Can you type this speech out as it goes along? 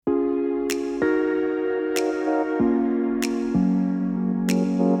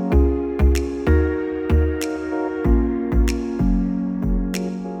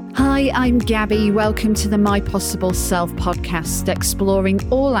I'm Gabby. Welcome to the My Possible Self podcast, exploring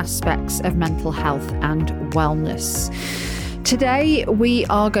all aspects of mental health and wellness. Today, we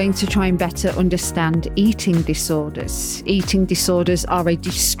are going to try and better understand eating disorders. Eating disorders are a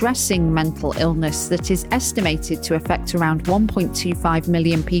distressing mental illness that is estimated to affect around 1.25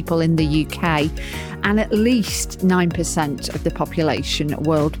 million people in the UK and at least 9% of the population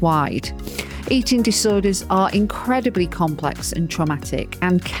worldwide. Eating disorders are incredibly complex and traumatic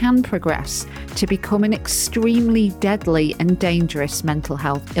and can progress to become an extremely deadly and dangerous mental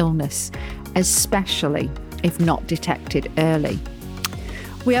health illness, especially if not detected early.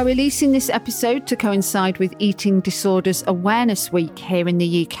 We are releasing this episode to coincide with Eating Disorders Awareness Week here in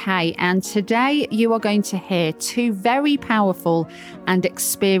the UK, and today you are going to hear two very powerful and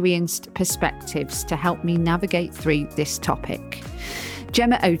experienced perspectives to help me navigate through this topic.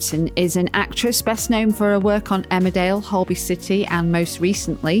 Gemma Oaten is an actress best known for her work on Emmerdale, Holby City and most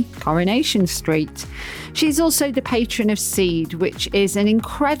recently Coronation Street. She's also the patron of Seed, which is an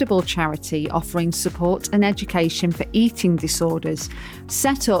incredible charity offering support and education for eating disorders,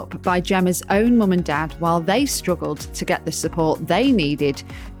 set up by Gemma's own mum and dad while they struggled to get the support they needed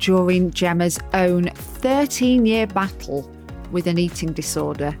during Gemma's own 13-year battle with an eating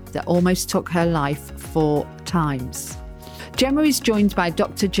disorder that almost took her life 4 times. Gemma is joined by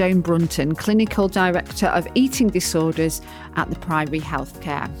Dr. Joan Brunton, Clinical Director of Eating Disorders at the Priory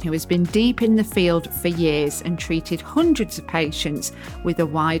Healthcare, who has been deep in the field for years and treated hundreds of patients with a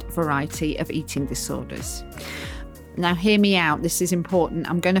wide variety of eating disorders. Now, hear me out, this is important.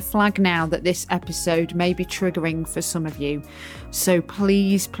 I'm going to flag now that this episode may be triggering for some of you, so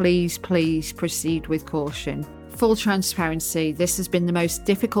please proceed with caution. Full transparency, this has been the most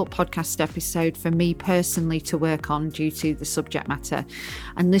difficult podcast episode for me personally to work on due to the subject matter.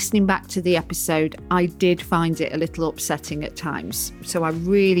 And listening back to the episode, I did find it a little upsetting at times. So I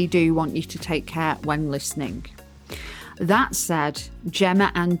really do want you to take care when listening. That said,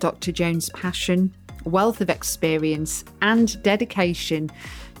 Gemma and Dr. Joan's passion, wealth of experience and dedication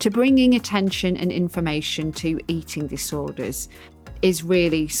to bringing attention and information to eating disorders is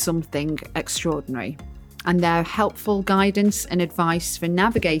really something extraordinary. And their helpful guidance and advice for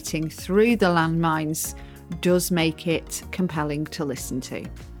navigating through the landmines does make it compelling to listen to.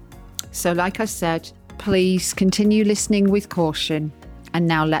 So like I said, please continue listening with caution. And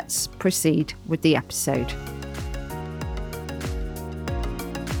now let's proceed with the episode.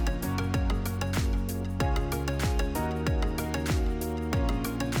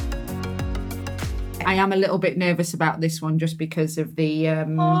 I am a little bit nervous about this one just because of the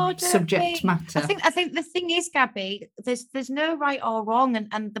subject matter. I think the thing is, Gabby, there's no right or wrong,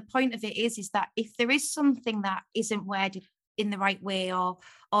 and the point of it is that if there is something that isn't worded in the right way or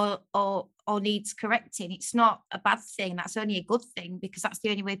needs correcting, it's not a bad thing. That's only a good thing because that's the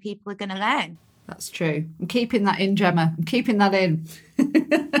only way people are going to learn. That's true. I'm keeping that in, Gemma. I'm keeping that in.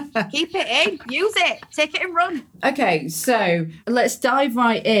 Keep it in. Use it. Take it and run. Okay, so let's dive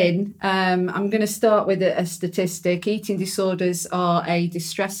right in. I'm going to start with a statistic. Eating disorders are a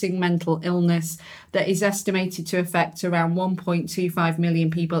distressing mental illness that is estimated to affect around 1.25 million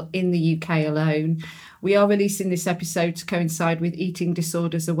people in the UK alone. We are releasing this episode to coincide with Eating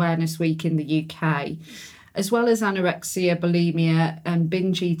Disorders Awareness Week in the UK. As well as anorexia, bulimia and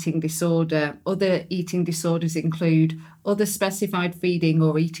binge eating disorder, other eating disorders include other specified feeding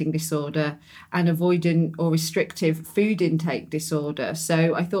or eating disorder and avoidant or restrictive food intake disorder.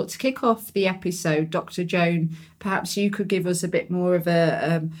 So I thought to kick off the episode, Dr. Joan, perhaps you could give us a bit more of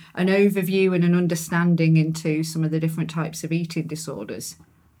an overview and an understanding into some of the different types of eating disorders.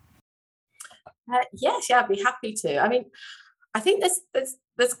 Yes, I'd be happy to. I mean, I think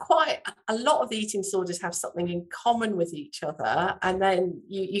there's quite a lot of the eating disorders have something in common with each other, and then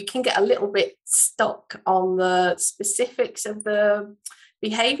you can get a little bit stuck on the specifics of the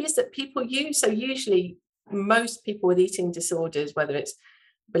behaviours that people use. So usually most people with eating disorders, whether it's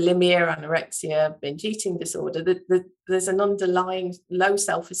bulimia, anorexia, binge eating disorder, there's an underlying low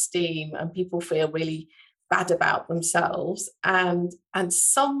self-esteem and people feel really bad about themselves, and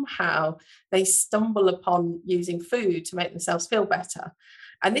somehow they stumble upon using food to make themselves feel better.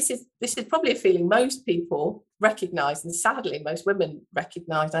 And this is probably a feeling most people recognise, and sadly most women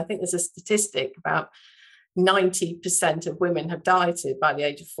recognise. I think there's a statistic about 90% of women have dieted by the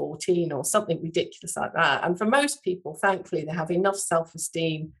age of 14 or something ridiculous like that. And for most people, thankfully, they have enough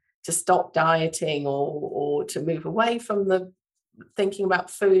self-esteem to stop dieting or to move away from the thinking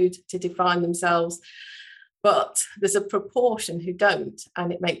about food to define themselves. But there's a proportion who don't,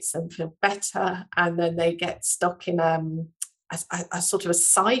 and it makes them feel better. And then they get stuck in a sort of a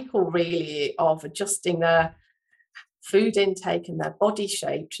cycle, really, of adjusting their food intake and their body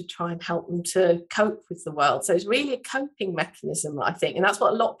shape to try and help them to cope with the world. So it's really a coping mechanism, I think, and that's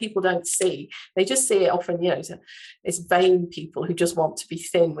what a lot of people don't see. They just see it often, it's vain people who just want to be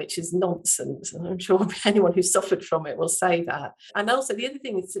thin, which is nonsense, and I'm sure anyone who's suffered from it will say that. And also the other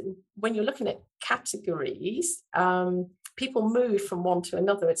thing is, when you're looking at categories, people move from one to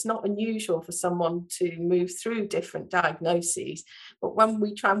another. It's not unusual for someone to move through different diagnoses. But when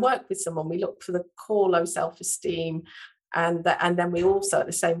we try and work with someone, we look for the core low self-esteem, and then we also at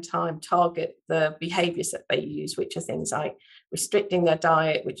the same time target the behaviours that they use, which are things like restricting their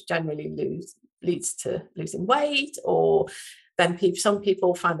diet, which generally leads to losing weight, or then some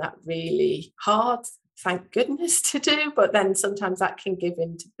people find that really hard, thank goodness, to do, but then sometimes that can give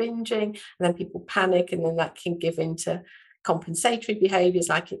into binging, and then people panic, and then that can give into compensatory behaviours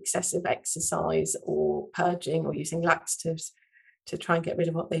like excessive exercise or purging or using laxatives to try and get rid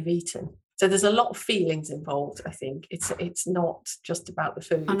of what they've eaten. So there's a lot of feelings involved, I think. It's not just about the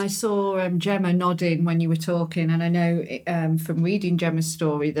food. And I saw Gemma nodding when you were talking, and I know from reading Gemma's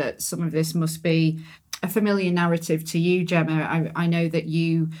story that some of this must be a familiar narrative to you, Gemma. I know that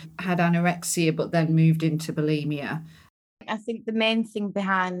you had anorexia but then moved into bulimia. I think the main thing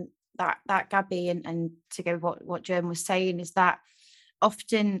behind that Gabby, and to go what Joan was saying, is that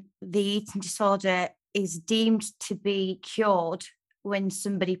often the eating disorder is deemed to be cured when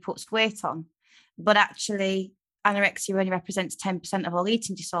somebody puts weight on, but actually anorexia only represents 10% of all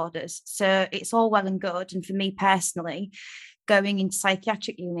eating disorders. So it's all well and good, and for me personally, going into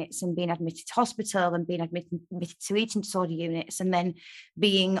psychiatric units and being admitted to hospital and being admitted to eating disorder units, and then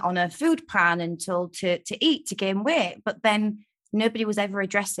being on a food plan and told to eat to gain weight, but then nobody was ever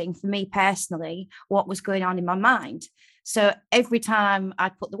addressing, for me personally, what was going on in my mind. So every time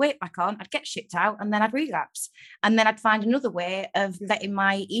I'd put the weight back on, I'd get shipped out, and then I'd relapse. And then I'd find another way of letting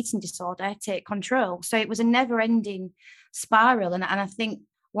my eating disorder take control. So it was a never-ending spiral. And I think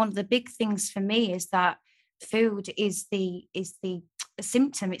one of the big things for me is that food is the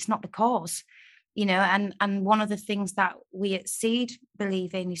symptom, it's not the cause. And one of the things that we at Seed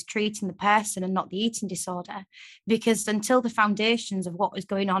believe in is treating the person and not the eating disorder, because until the foundations of what is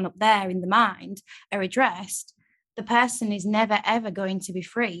going on up there in the mind are addressed, the person is never, ever going to be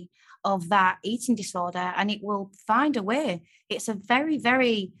free of that eating disorder, and it will find a way. It's a very,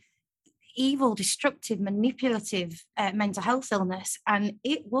 very evil, destructive, manipulative mental health illness, and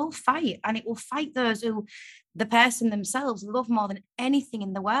it will fight those who the person themselves love more than anything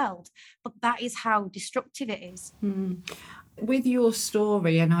in the world. But that is how destructive it is. With your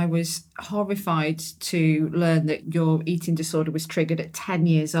story, and I was horrified to learn that your eating disorder was triggered at 10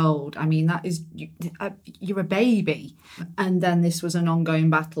 years old. I mean, that is, you're a baby. And then this was an ongoing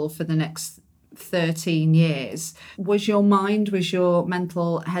battle for the next 13 years. Was your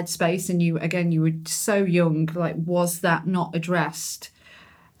mental headspace, and you were so young, was that not addressed?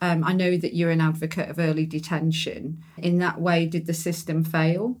 I know that you're an advocate of early detention. In that way, did the system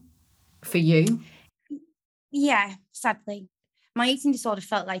fail for you? Yeah, sadly. My eating disorder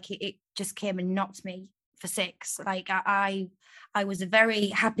felt like it just came and knocked me for six. Like I was a very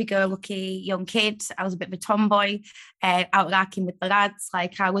happy-go-lucky young kid. I was a bit of a tomboy, out larking with the lads.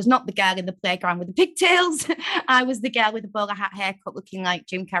 Like I was not the girl in the playground with the pigtails. I was the girl with the bowler hat haircut, looking like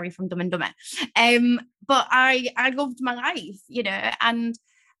Jim Carrey from Dumb and Dumber. But I loved my life, and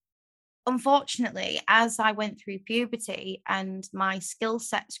unfortunately, as I went through puberty and my skill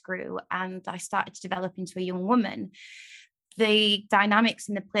sets grew and I started to develop into a young woman, the dynamics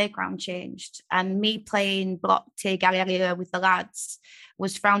in the playground changed, and me playing block Te Galileo with the lads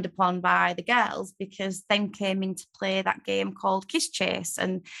was frowned upon by the girls, because then came into play that game called Kiss Chase,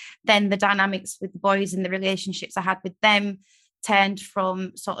 and then the dynamics with the boys and the relationships I had with them turned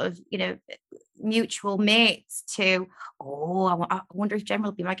from sort of, mutual mates to, I wonder if Gemma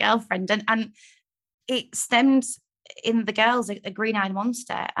will be my girlfriend, and it stemmed in the girls a green-eyed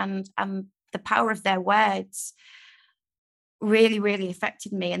monster, and the power of their words really, really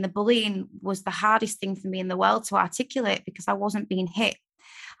affected me. And the bullying was the hardest thing for me in the world to articulate, because I wasn't being hit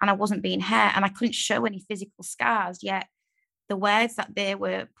and I wasn't being hurt, and I couldn't show any physical scars, yet the words that they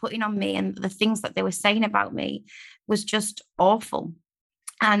were putting on me and the things that they were saying about me was just awful.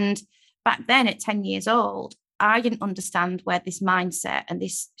 And back then at 10 years old, I didn't understand where this mindset and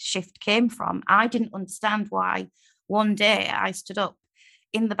this shift came from. I didn't understand why one day I stood up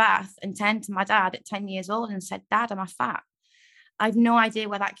in the bath and turned to my dad at 10 years old and said, "Dad, am I fat?" I have no idea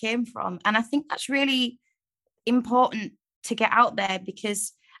where that came from. And I think that's really important to get out there,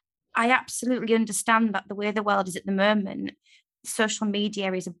 because I absolutely understand that the way the world is at the moment, social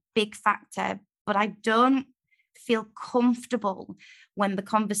media is a big factor, but I don't feel comfortable when the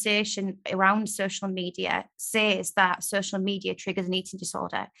conversation around social media says that social media triggers an eating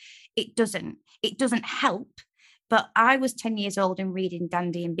disorder. It doesn't help. But I was 10 years old and reading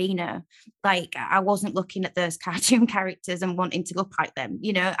Dandy and Beano. Like, I wasn't looking at those cartoon characters and wanting to look like them,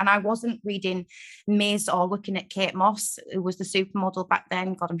 and I wasn't reading Ms. or looking at Kate Moss, who was the supermodel back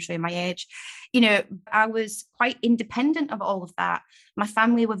then. God, I'm showing my age. I was quite independent of all of that. My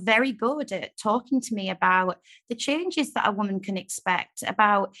family were very good at talking to me about the changes that a woman can expect,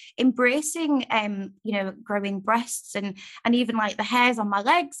 about embracing, growing breasts and even like the hairs on my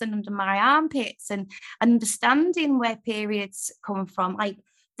legs and under my armpits and understanding where periods come from. Like,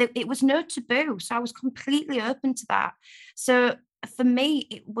 it was no taboo. So I was completely open to that. So for me,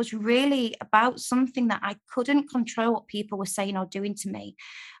 it was really about something that I couldn't control what people were saying or doing to me,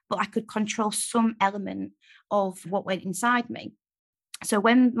 but I could control some element of what went inside me. So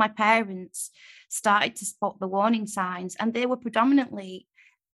when my parents started to spot the warning signs, and they were predominantly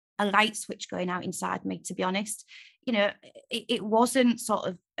a light switch going out inside me, to be honest, it wasn't sort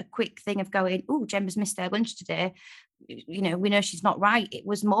of a quick thing of going, oh, Gemma's missed her lunch today. We know she's not right. It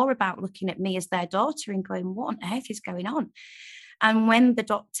was more about looking at me as their daughter and going, what on earth is going on? And when the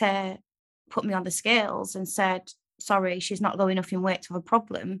doctor put me on the scales and said, sorry, she's not low enough in weight to have a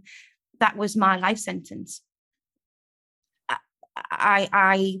problem, that was my life sentence.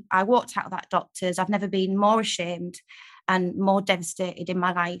 I walked out of that doctor's. I've never been more ashamed and more devastated in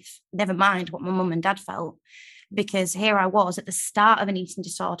my life, never mind what my mum and dad felt, because here I was at the start of an eating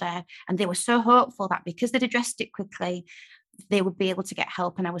disorder, and they were so hopeful that because they'd addressed it quickly, they would be able to get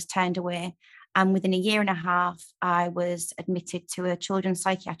help, and I was turned away. And within a year and a half, I was admitted to a children's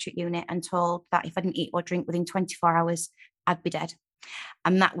psychiatric unit and told that if I didn't eat or drink within 24 hours, I'd be dead.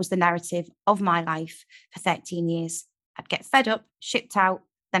 And that was the narrative of my life for 13 years. I'd get fed up, shipped out,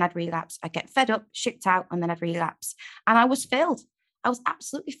 then I'd relapse. I'd get fed up, shipped out, and then I'd relapse. And I was failed. I was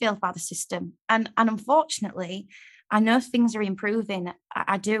absolutely failed by the system. And unfortunately, I know things are improving.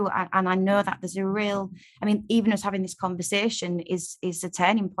 I do. And I know that there's a real, even us having this conversation is a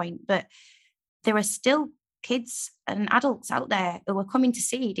turning point, but there are still kids and adults out there who are coming to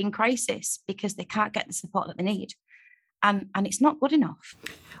SEED in crisis because they can't get the support that they need. And it's not good enough.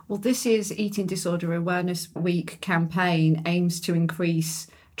 Well, this year's Eating Disorder Awareness Week campaign aims to increase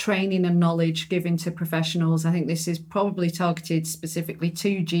training and knowledge given to professionals. I think this is probably targeted specifically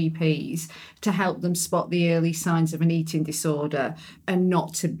to GPs to help them spot the early signs of an eating disorder and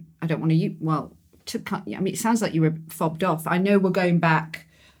not to, I don't want to use, well, to, it sounds like you were fobbed off. I know we're going back,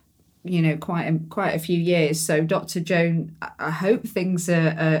 quite a few years. So Dr. Joan, I hope things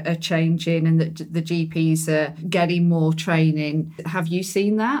are changing and that the GPs are getting more training. Have you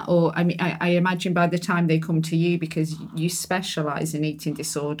seen that? Or, I imagine by the time they come to you, because you specialise in eating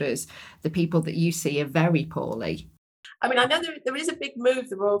disorders, the people that you see are very poorly. I know there is a big move.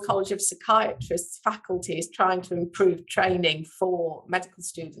 The Royal College of Psychiatrists faculty is trying to improve training for medical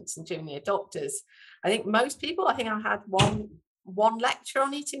students and junior doctors. I think I had one lecture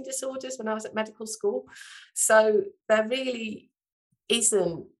on eating disorders when I was at medical school. So there really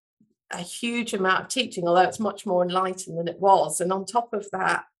isn't a huge amount of teaching, although it's much more enlightened than it was. And on top of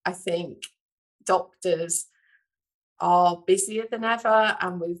that, I think doctors are busier than ever.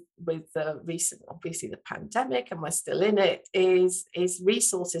 And with the recent, obviously the pandemic, and we're still in it, is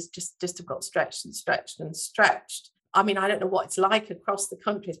resources just have got stretched and stretched and stretched. I don't know what it's like across the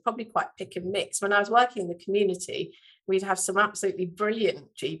country. It's probably quite pick and mix. When I was working in the community, we'd have some absolutely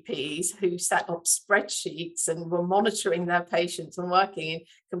brilliant GPs who set up spreadsheets and were monitoring their patients and working in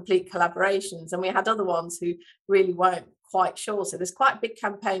complete collaborations. And we had other ones who really weren't quite sure. So there's quite a big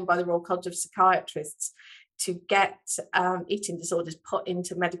campaign by the Royal College of Psychiatrists to get eating disorders put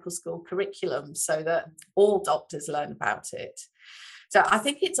into medical school curriculum so that all doctors learn about it. So I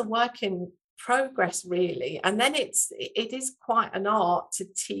think it's a work in progress, really. And then it is quite an art to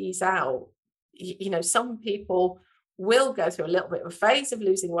tease out. Some people will go through a little bit of a phase of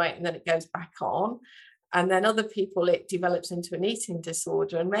losing weight and then it goes back on. And then other people, it develops into an eating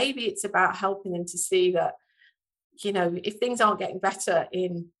disorder. And maybe it's about helping them to see that, if things aren't getting better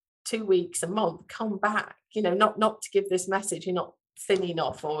in 2 weeks, a month, come back, not to give this message, you're not thin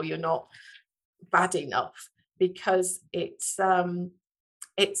enough or you're not bad enough, because it's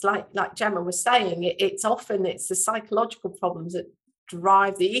like Gemma was saying, it's the psychological problems that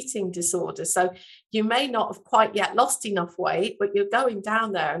drive the eating disorder. So you may not have quite yet lost enough weight, but you're going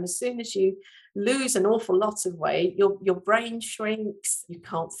down there. And as soon as you lose an awful lot of weight, your brain shrinks, you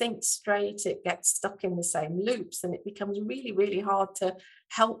can't think straight, it gets stuck in the same loops, and it becomes really, really hard to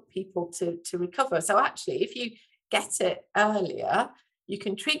help people to recover. So actually, if you get it earlier, you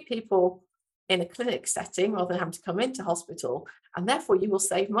can treat people in a clinic setting rather than having to come into hospital, and therefore you will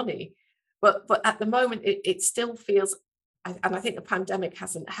save money. But at the moment, it still feels, and I think the pandemic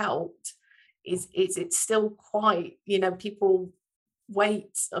hasn't helped, is it's still quite, people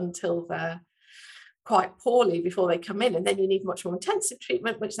wait until they're quite poorly before they come in, and then you need much more intensive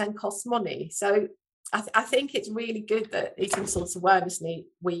treatment, which then costs money. So I think it's really good that Eating Disorders Awareness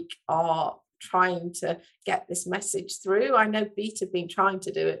Week are trying to get this message through. I know Beat have been trying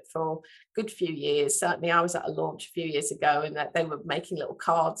to do it for a good few years. Certainly I was at a launch a few years ago, and that they were making little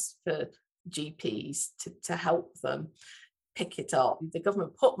cards for GPs to help them pick it up. The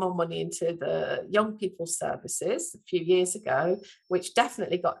government put more money into the young people's services a few years ago, which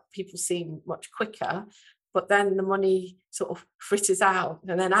definitely got people seen much quicker. But then the money sort of fritters out,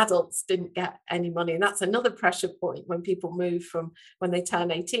 and then adults didn't get any money. And that's another pressure point when people move from when they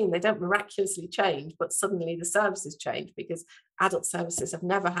turn 18, they don't miraculously change, but suddenly the services change because adult services have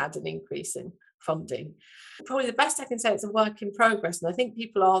never had an increase in funding. Probably the best I can say, it's a work in progress. And I think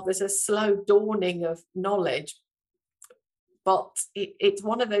there's a slow dawning of knowledge, but it's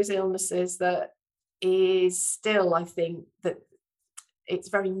one of those illnesses that is still, I think, that it's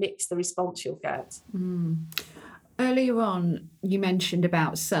very mixed, the response you'll get. Earlier on, you mentioned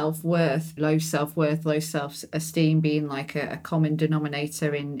about self-worth, low self-esteem being like a common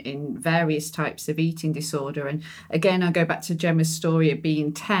denominator in various types of eating disorder. And again, I go back to Gemma's story of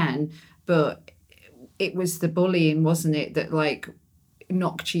being 10, but it was the bullying, wasn't it, that like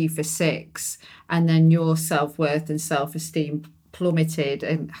knocked you for 6, and then your self-worth and self-esteem plummeted.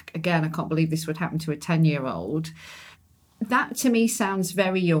 And again, I can't believe this would happen to a 10-year-old. That to me sounds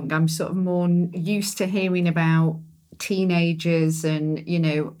very young. I'm sort of more used to hearing about teenagers and,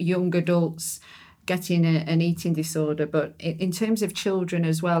 young adults getting an eating disorder. But in terms of children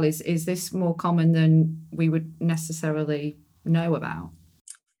as well, is this more common than we would necessarily know about?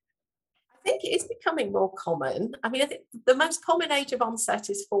 I think it is becoming more common. I mean, I think the most common age of onset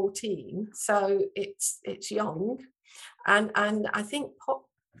is 14, so it's young. And I think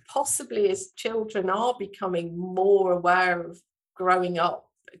possibly as children are becoming more aware of growing up,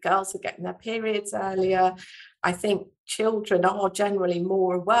 girls are getting their periods earlier. I think children are generally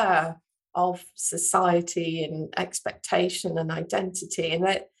more aware of society and expectation and identity, and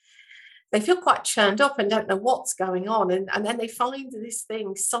that they feel quite churned up and don't know what's going on. And then they find this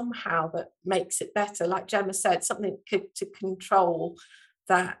thing somehow that makes it better. Like Gemma said, something to control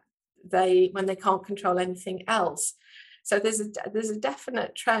that when they can't control anything else. So there's a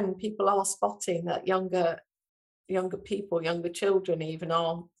definite trend. People are spotting that younger people, younger children even,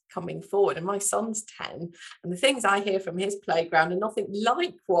 are coming forward. And my son's 10, and the things I hear from his playground are nothing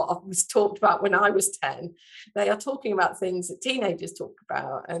like what was talked about when I was 10. They are talking about things that teenagers talk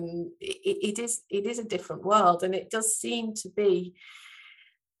about, and it is a different world. And it does seem to be,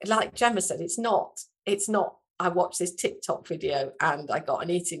 like Gemma said, it's not I watched this TikTok video and I got an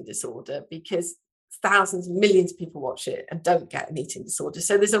eating disorder, because thousands, millions of people watch it and don't get an eating disorder.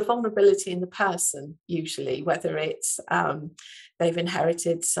 So there's a vulnerability in the person, usually, whether it's they've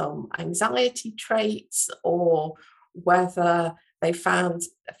inherited some anxiety traits, or whether they found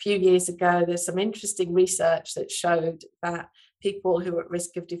a few years ago, there's some interesting research that showed that people who are at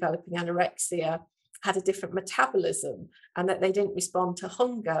risk of developing anorexia had a different metabolism, and that they didn't respond to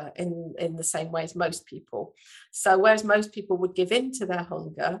hunger in the same way as most people. So whereas most people would give in to their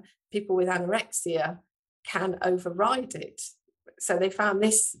hunger, people with anorexia can override it. So they found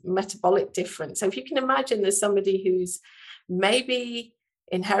this metabolic difference. So if you can imagine there's somebody who's maybe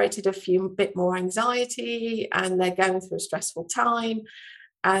inherited a bit more anxiety, and they're going through a stressful time,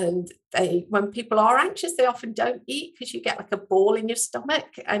 and when people are anxious, they often don't eat, because you get like a ball in your stomach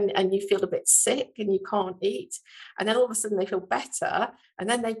and you feel a bit sick and you can't eat. And then all of a sudden they feel better. And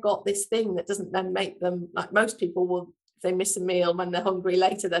then they've got this thing that doesn't then make them, like most people will, if they miss a meal, when they're hungry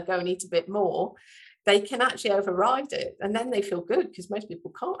later, they'll go and eat a bit more. They can actually override it. And then they feel good, because most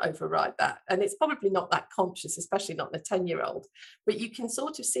people can't override that. And it's probably not that conscious, especially not in a 10-year-old. But you can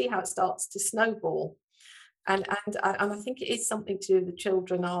sort of see how it starts to snowball. And I think it is something to do. The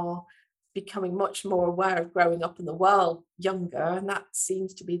children are becoming much more aware of growing up in the world younger, and that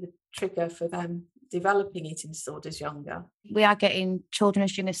seems to be the trigger for them developing eating disorders younger. We are getting children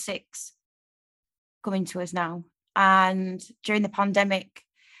as young as 6 coming to us now, and during the pandemic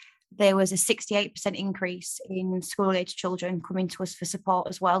there was a 68% increase in school-age children coming to us for support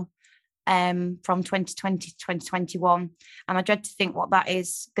as well, from 2020 to 2021, and I dread to think what that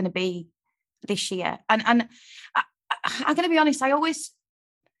is going to be this year. And I'm going to be honest, I always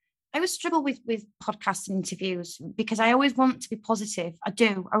struggle with podcasts and interviews, because I always want to be positive. I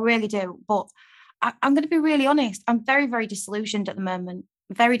really do. But I'm going to be really honest. I'm very, very disillusioned at the moment.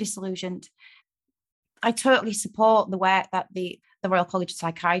 Very disillusioned, I totally support the work that the Royal College of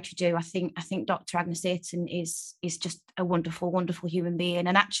Psychiatry do. I think Dr. Agnes Ayton is just a wonderful, wonderful human being.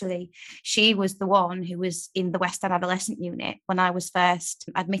 And actually, she was the one who was in the West End Adolescent Unit when I was first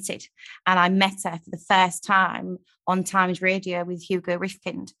admitted. And I met her for the first time on Times Radio with Hugo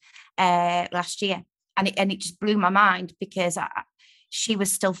Rifkind last year. And it just blew my mind because she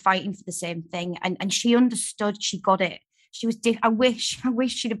was still fighting for the same thing. And she understood, she got it. She was. I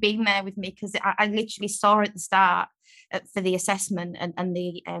wish she'd have been there with me, because I literally saw her at the start for the assessment and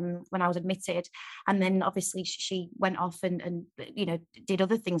the when I was admitted, and then obviously she went off and did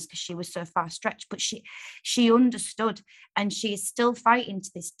other things because she was so far stretched. But she understood, and she is still fighting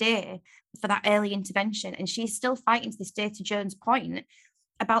to this day for that early intervention, and she's still fighting to this day, to Joan's point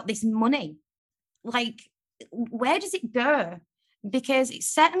about this money. Like, where does it go? Because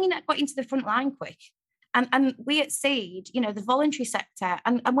it's certainly not got into the front line quick. And we at Seed, the voluntary sector,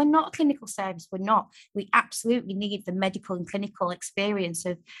 and we're not a clinical service, we're not. We absolutely need the medical and clinical experience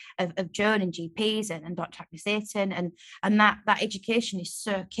of Joan and GPs and Dr. Agnes Ayton, and that education is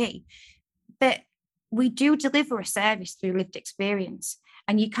so key. But we do deliver a service through lived experience,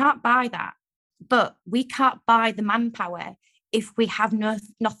 and you can't buy that. But we can't buy the manpower if we have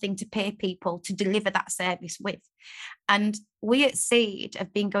nothing to pay people to deliver that service with. And we at Seed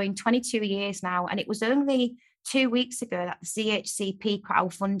have been going 22 years now, and it was only 2 weeks ago that the CHCP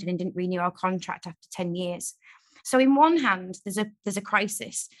crowdfunded and didn't renew our contract after 10 years. So in one hand, there's a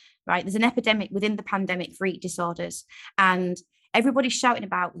crisis, right? There's an epidemic within the pandemic for eating disorders, and everybody's shouting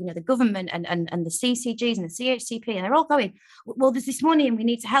about, the government and the CCGs and the CHCP, and they're all going, well, there's this money and we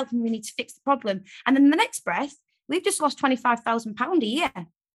need to help and we need to fix the problem. And then in the next breath, we've just lost £25,000 a year.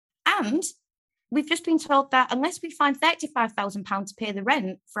 And we've just been told that unless we find £35,000 to pay the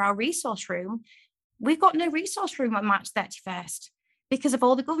rent for our resource room, we've got no resource room on March 31st because of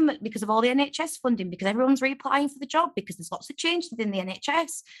all the government, because of all the NHS funding, because everyone's reapplying for the job, because there's lots of change within the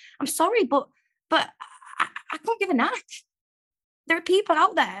NHS. I'm sorry, but I can't give a knack. There are people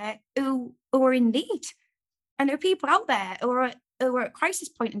out there who are in need, and there are people out there who are at crisis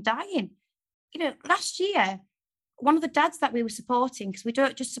point and dying. Last year, one of the dads that we were supporting, because we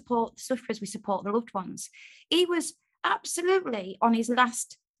don't just support the sufferers, we support the loved ones, he was absolutely on his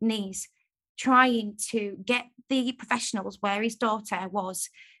last knees trying to get the professionals where his daughter was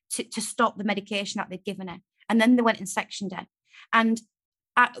to stop the medication that they'd given her. And then they went and sectioned her. And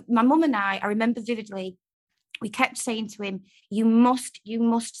my mum and I remember vividly, we kept saying to him, you must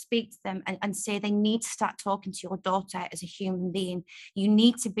speak to them and say they need to start talking to your daughter as a human being. You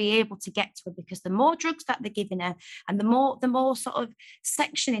need to be able to get to her, because the more drugs that they're giving her and the more sort of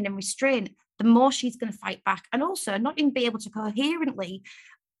sectioning and restraint, the more she's going to fight back, and also not even be able to coherently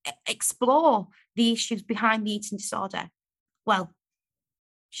explore the issues behind the eating disorder. Well,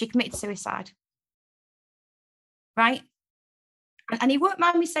 she committed suicide, right? And he won't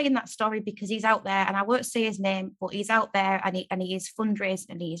mind me saying that story because he's out there, and I won't say his name, but he's out there and he is fundraising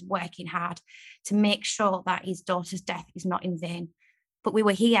and he is working hard to make sure that his daughter's death is not in vain. But we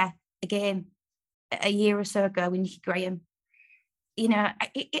were here again a year or so ago with Nicky Graham.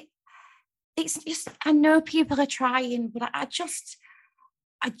 It's just, I know people are trying, but I just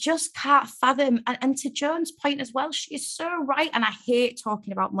can't fathom. And to Joan's point as well, she is so right. And I hate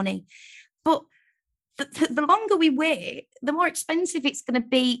talking about money, but the longer we wait, the more expensive it's going to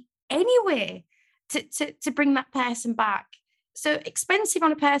be anyway to bring that person back. So expensive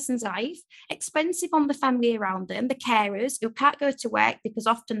on a person's life, expensive on the family around them, the carers who can't go to work because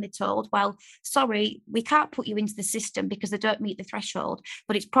often they're told, well, sorry, we can't put you into the system because they don't meet the threshold,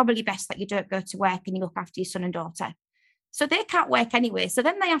 but it's probably best that you don't go to work and you look after your son and daughter. So they can't work anyway. So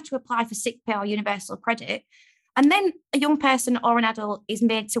then they have to apply for sick pay or universal credit. And then a young person or an adult is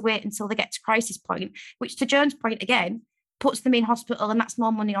made to wait until they get to crisis point, which, to Joan's point again, puts them in hospital, and that's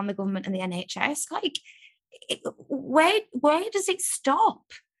more money on the government and the NHS. Like, where does it stop?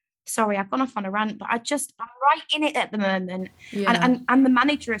 Sorry, I've gone off on a rant, but I'm right in it at the moment. Yeah. And the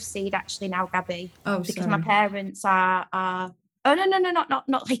manager of Seed actually now, Gabby. Oh, because my parents are. Oh no,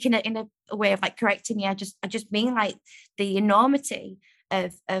 not like in a way of like correcting you. I just mean like the enormity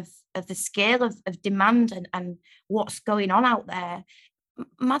of the scale of demand and what's going on out there.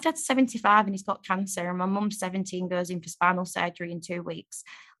 My dad's 75 and he's got cancer, and my mum's 17, goes in for spinal surgery in 2 weeks.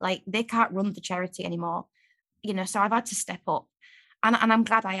 Like, they can't run the charity anymore, so I've had to step up, and I'm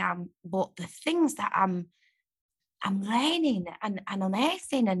glad I am. But the things that I'm learning and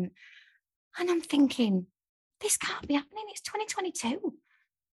unearthing, and I'm thinking, this can't be happening. It's 2022,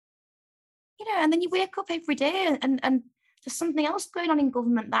 and then you wake up every day and there's something else going on in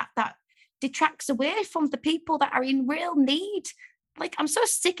government that detracts away from the people that are in real need like, I'm so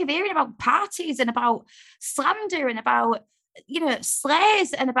sick of hearing about parties and about slander and about,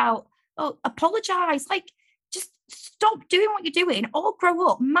 slares and about, oh, apologize. Like, just stop doing what you're doing or grow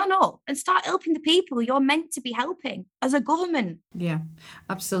up, man up, and start helping the people you're meant to be helping as a government. Yeah,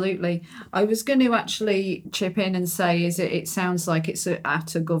 absolutely. I was going to actually chip in and say, it sounds like it's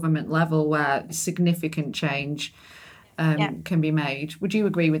at a government level where significant change can be made. Would you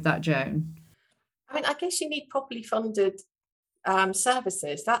agree with that, Joan? I mean, I guess you need properly funded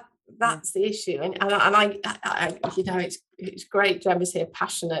services. That's the issue, and I it's great Gemma's here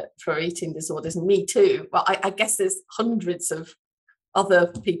passionate for eating disorders, and me too, but I guess there's hundreds of other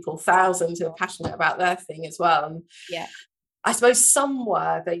people, thousands, who are passionate about their thing as well. And I suppose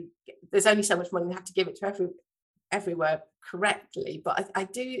somewhere there's only so much money they have to give it to everywhere correctly, but I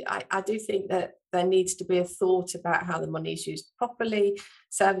do think that there needs to be a thought about how the money is used properly.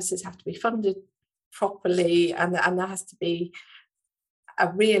 Services have to be funded properly, and there has to be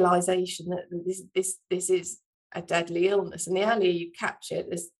a realization that this is a deadly illness, and the earlier you catch it,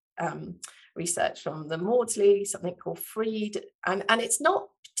 there's research from the Maudsley, something called FREED, and it's not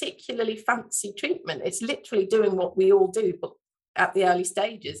particularly fancy treatment. It's literally doing what we all do, but at the early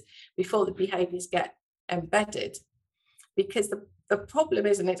stages before the behaviours get embedded. Because the problem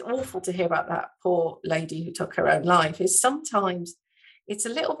is, and it's awful to hear about that poor lady who took her own life, is sometimes it's a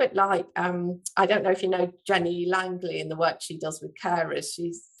little bit like, I don't know if you know Jenny Langley and the work she does with carers.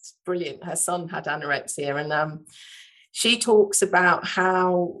 She's brilliant. Her son had anorexia, and she talks about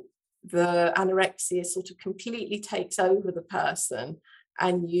how the anorexia sort of completely takes over the person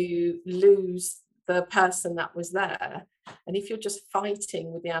and you lose the person that was there. And if you're just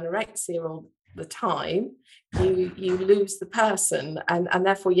fighting with the anorexia all the time, you lose the person, and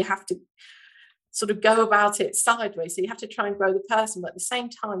therefore you have to sort of go about it sideways. So you have to try and grow the person, but at the same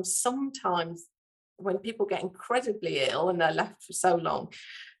time, sometimes when people get incredibly ill and they're left for so long,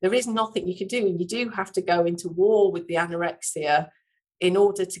 there is nothing you can do, and you do have to go into war with the anorexia in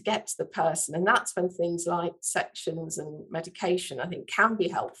order to get to the person. And that's when things like sections and medication, I think, can be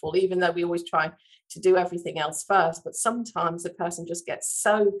helpful, even though we always try to do everything else first. But sometimes the person just gets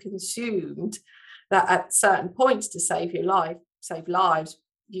so consumed that at certain points, to save lives,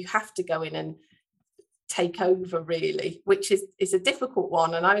 you have to go in and take over, really, which is a difficult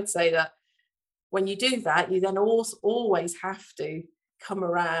one. And I would say that when you do that, you then also always have to come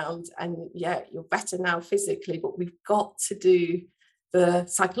around and, you're better now physically, but we've got to do the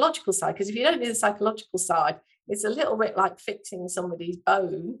psychological side, because if you don't do the psychological side, it's a little bit like fixing somebody's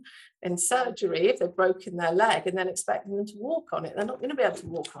bone in surgery. If they've broken their leg and then expecting them to walk on it, they're not going to be able to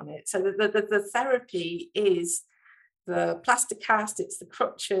walk on it. So the therapy is the plaster cast, it's the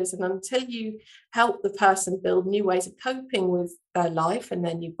crutches, and until you help the person build new ways of coping with their life and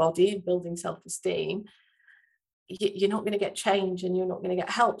their new body and building self-esteem, you're not going to get change, and you're not going to get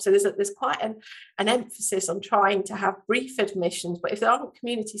help. So there's quite an emphasis on trying to have brief admissions, but if there aren't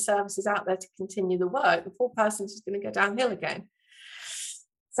community services out there to continue the work, the poor person's just going to go downhill again.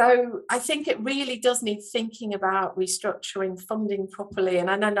 So I think it really does need thinking about restructuring funding properly. And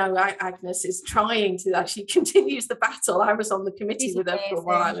I know Agnes is trying to actually continues the battle. I was on the committee with her for a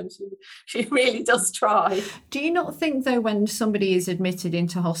while, and she really does try. Do you not think, though, when somebody is admitted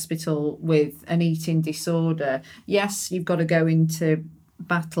into hospital with an eating disorder, yes, you've got to go into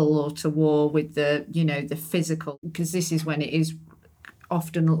battle or to war with the physical, because this is when it is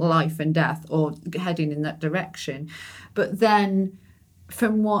often life and death or heading in that direction. But then,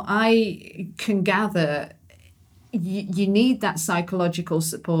 from what I can gather, you need that psychological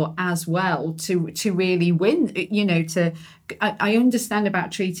support as well to really win. I understand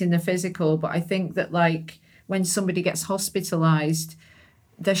about treating the physical, but I think that, like, when somebody gets hospitalized,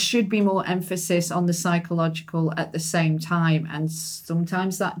 there should be more emphasis on the psychological at the same time, and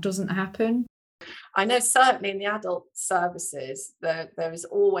sometimes that doesn't happen. I know certainly in the adult services there is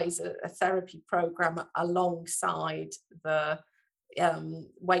always a therapy program alongside the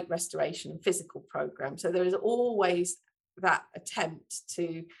weight restoration and physical program. So there is always that attempt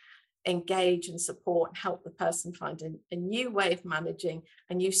to engage and support and help the person find a new way of managing,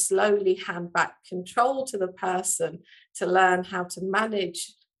 and you slowly hand back control to the person to learn how to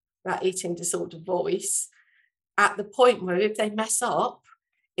manage that eating disorder voice at the point where if they mess up,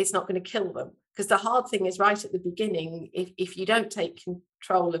 it's not going to kill them. Because the hard thing is right at the beginning, if you don't take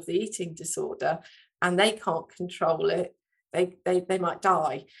control of the eating disorder and they can't control it, they might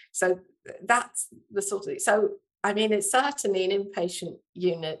die. So that's the sort of thing. So I mean, it's certainly in inpatient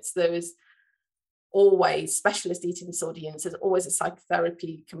units there is always, specialist eating disorder units, there's always a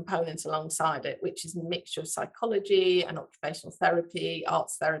psychotherapy component alongside it, which is a mixture of psychology and occupational therapy,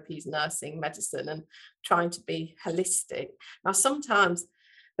 arts therapies, nursing, medicine, and trying to be holistic. Now, sometimes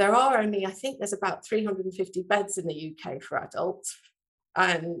there are only, I think there's about 350 beds in the UK for adults,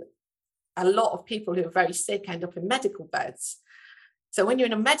 and a lot of people who are very sick end up in medical beds. So when you're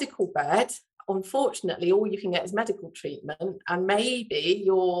in a medical bed, unfortunately, all you can get is medical treatment, and maybe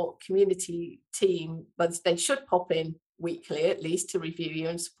your community team, but they should pop in weekly at least to review you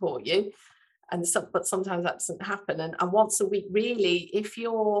and support you. But sometimes that doesn't happen. And once a week, really, if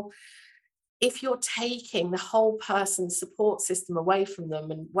you're taking the whole person's support system away from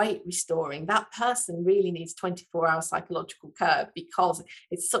them and weight restoring, that person really needs 24-hour psychological care, because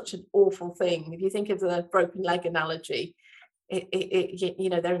it's such an awful thing. If you think of the broken leg analogy,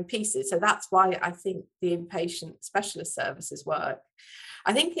 they're in pieces. So that's why I think the inpatient specialist services work.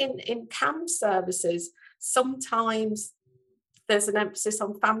 I think in CAMHS services, sometimes there's an emphasis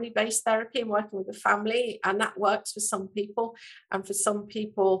on family-based therapy and working with the family, and that works for some people. And for some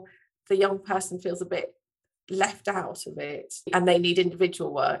people, the young person feels a bit left out of it and they need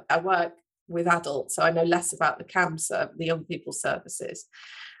individual work. I work with adults, so I know less about the CAMHS, the young people services.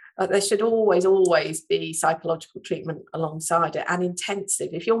 There should always be psychological treatment alongside it, and intensive.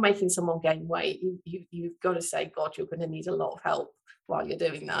 If you're making someone gain weight, you've got to say, God, you're going to need a lot of help while you're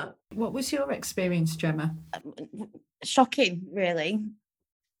doing that. What was your experience, Gemma? Shocking, really.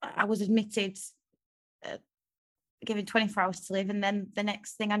 I was admitted, given 24 hours to live, and then the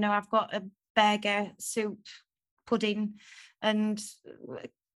next thing I know, I've got a burger, soup, pudding, and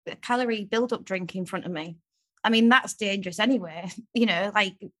a calorie build-up drink in front of me. I mean, that's dangerous anyway.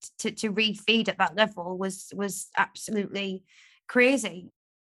 Like to refeed at that level was absolutely crazy.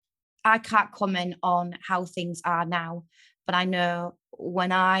 I can't comment on how things are now, but I know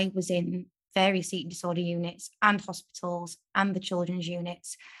when I was in various eating disorder units and hospitals and the children's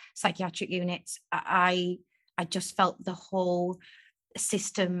units, psychiatric units, I just felt the whole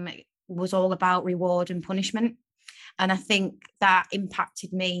system was all about reward and punishment. And I think that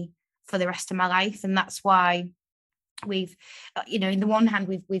impacted me for the rest of my life. And that's why we've, in the one hand,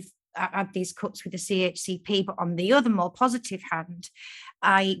 we've had these cuts with the CHCP, but on the other, more positive hand,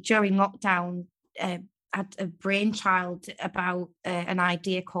 during lockdown, had a brainchild about an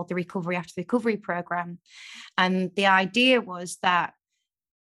idea called the Recovery After Recovery program. And the idea was that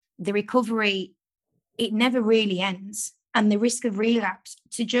the recovery, it never really ends. And the risk of relapse,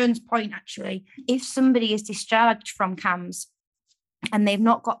 to Joan's point, actually, if somebody is discharged from CAMHS and they've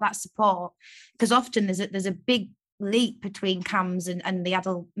not got that support, because often there's a big leap between CAMHS and the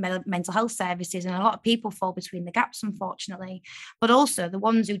adult mental health services, and a lot of people fall between the gaps, unfortunately. But also the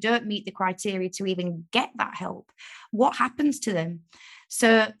ones who don't meet the criteria to even get that help, what happens to them?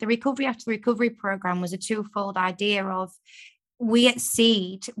 So the Recovery After Recovery program was a twofold idea of, we at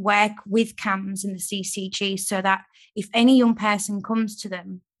Seed work with CAMHS and the CCG so that if any young person comes to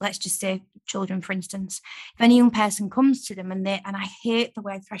them, let's just say children, for instance, if any young person comes to them and I hate the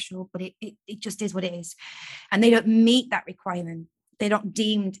word threshold, but it just is what it is, and they don't meet that requirement, they're not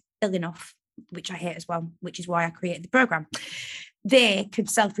deemed ill enough, which I hate as well, which is why I created the program. They could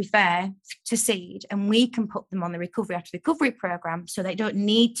self-refer to Seed and we can put them on the Recovery After Recovery program so they don't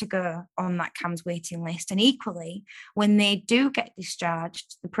need to go on that CAMHS waiting list. And equally, when they do get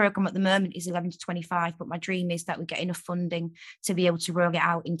discharged, the program at the moment is 11 to 25, but my dream is that we get enough funding to be able to roll it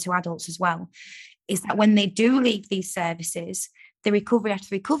out into adults as well, is that when they do leave these services, the Recovery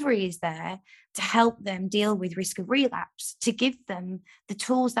After Recovery is there to help them deal with risk of relapse, to give them the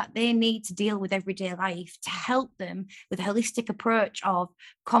tools that they need to deal with everyday life, to help them with a holistic approach of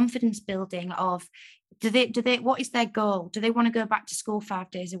confidence building, of what is their goal? Do they want to go back to school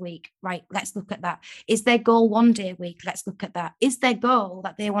 5 days a week? Right, let's look at that. Is their goal 1 day a week? Let's look at that. Is their goal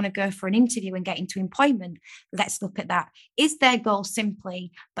that they want to go for an interview and get into employment? Let's look at that. Is their goal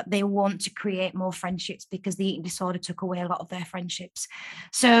simply that they want to create more friendships because the eating disorder took away a lot of their friendships?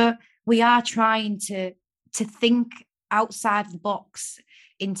 So we are trying to think outside the box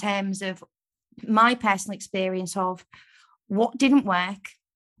in terms of my personal experience of what didn't work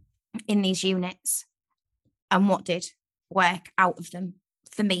in these units and what did work out of them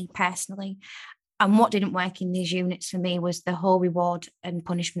for me personally. And what didn't work in these units for me was the whole reward and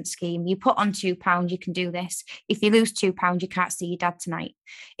punishment scheme. You put on £2, you can do this. If you lose £2, you can't see your dad tonight.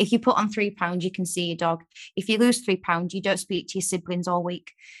 If you put on £3, you can see your dog. If you lose £3, you don't speak to your siblings all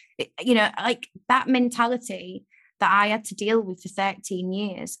week. Like that mentality that I had to deal with for 13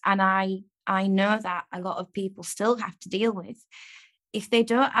 years. And I know that a lot of people still have to deal with. If they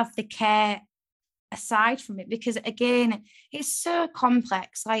don't have the care aside from it, because again, it's so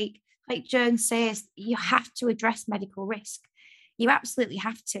complex. Like Joan says, you have to address medical risk. You absolutely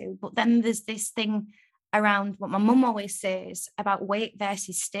have to. But then there's this thing around what my mum always says about weight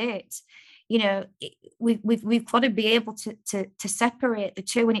versus state. You know, we've got to be able to separate the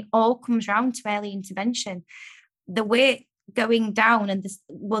two, and it all comes around to early intervention. The weight going down and this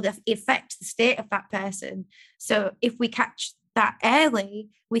will affect the state of that person. So if we catch that early,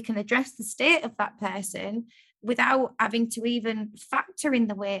 we can address the state of that person without having to even factor in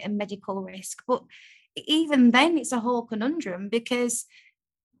the weight and medical risk. But even then, it's a whole conundrum, because,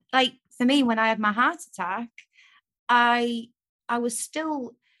 like, for me, when I had my heart attack, I was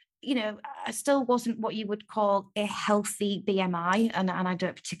still, you know, I still wasn't what you would call a healthy BMI, and I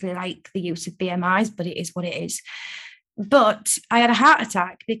don't particularly like the use of BMIs, but it is what it is. But I had a heart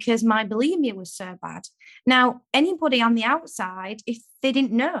attack because my bulimia was so bad. Now, anybody on the outside, if they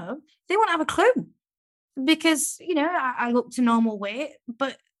didn't know, they wouldn't have a clue, because, you know, I looked a normal weight,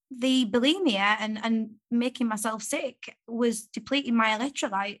 but the bulimia and making myself sick was depleting my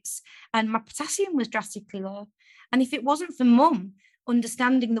electrolytes, and my potassium was drastically low. And if it wasn't for mum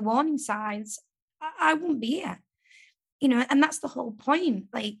understanding the warning signs, I wouldn't be here. You know, and that's the whole point.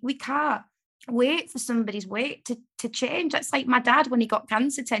 Like, we can't wait for somebody's weight to change. That's like my dad when he got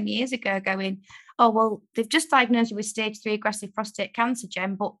cancer 10 years ago, going, oh, well, they've just diagnosed you with stage 3 aggressive prostate cancer,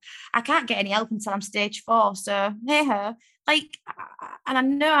 Jen, but I can't get any help until I'm stage 4. So, hey, her. Like, and I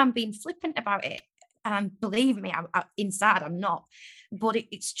know I'm being flippant about it. And believe me, inside I'm not. But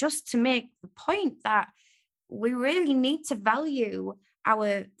it's just to make the point that we really need to value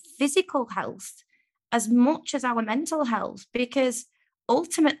our physical health as much as our mental health, because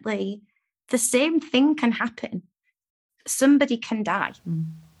ultimately the same thing can happen. Somebody can die.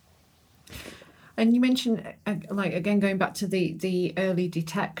 And you mentioned, like, again, going back to the early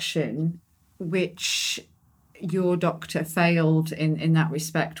detection, which your doctor failed in that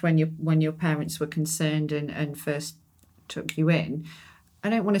respect when your parents were concerned and first took you in. I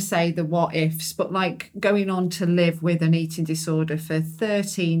don't want to say the what ifs, but like going on to live with an eating disorder for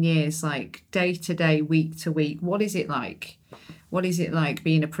 13 years, like day to day, week to week. What is it like? What is it like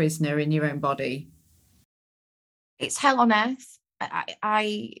being a prisoner in your own body? It's hell on earth.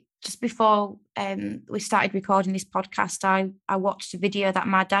 I just before we started recording this podcast, I watched a video that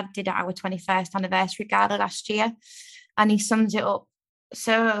my dad did at our 21st anniversary gala last year, and he sums it up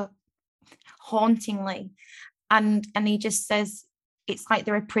so hauntingly. And he just says, it's like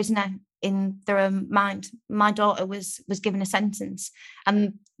they're a prisoner in their own mind. My daughter was given a sentence.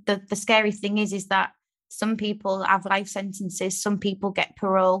 And the scary thing is that some people have life sentences, some people get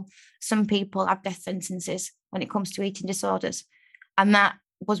parole, some people have death sentences when it comes to eating disorders. And that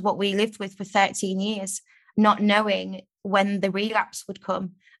was what we lived with for 13 years, not knowing when the relapse would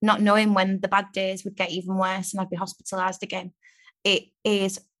come, not knowing when the bad days would get even worse and I'd be hospitalised again. It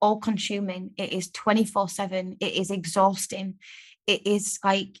is all-consuming. It is 24/7. It is exhausting. It is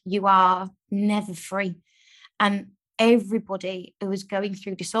like you are never free. And everybody who is going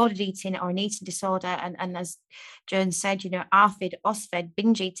through disordered eating or an eating disorder, and as Joan said, you know, ARFID, OSFED,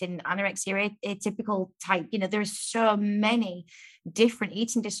 binge eating, anorexia, atypical type, you know, there are so many different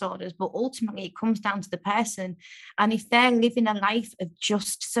eating disorders, but ultimately it comes down to the person. And if they're living a life of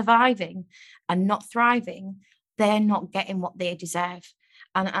just surviving and not thriving, they're not getting what they deserve.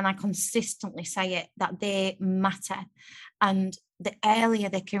 And I consistently say it, that they matter. And the earlier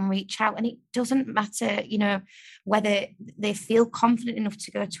they can reach out, and it doesn't matter, you know, whether they feel confident enough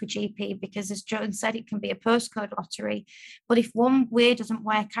to go to a GP, because as Joan said, it can be a postcode lottery. But if one way doesn't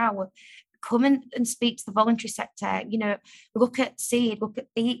work out, come and speak to the voluntary sector, you know, look at SEED, look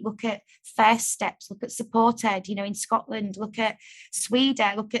at BEAT, look at First Steps, look at Supported, you know, in Scotland, look at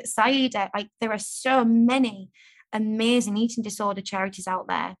SWEDA, look at SAIDA. Like, there are so many amazing eating disorder charities out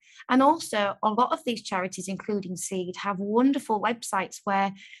there. And also a lot of these charities, including SEED, have wonderful websites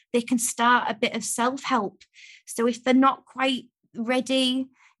where they can start a bit of self-help. So if they're not quite ready,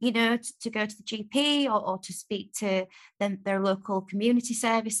 you know, to go to the GP or to speak to their local community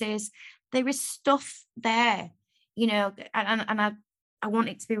services, there is stuff there, you know, and I want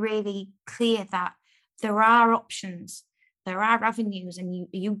it to be really clear that there are options, there are avenues, and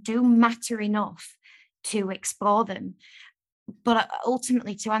you do matter enough to explore them. But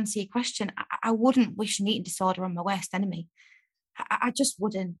ultimately, to answer your question, I wouldn't wish an eating disorder on my worst enemy. I just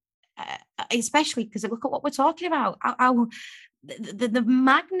wouldn't, especially because look at what we're talking about. The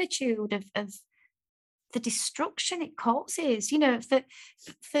magnitude of the destruction it causes, you know,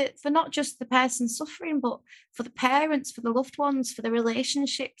 for not just the person suffering, but for the parents, for the loved ones, for the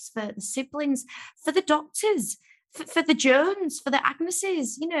relationships, for the siblings, for the doctors, for the Jones, for the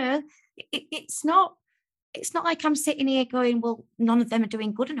Agneses, you know. It's not like I'm sitting here going, well, none of them are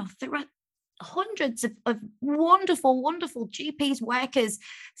doing good enough. There are hundreds of wonderful GPs, workers,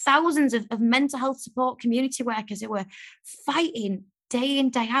 thousands of mental health support community workers who are fighting day in,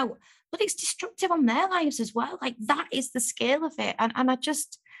 day out, but it's destructive on their lives as well. Like, that is the scale of it. And I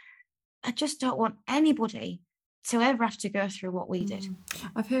just don't want anybody to ever have to go through what we did.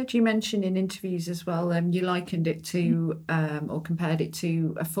 I've heard you mention in interviews as well, you likened it to or compared it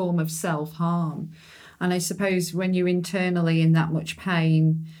to a form of self-harm. And I suppose when you're internally in that much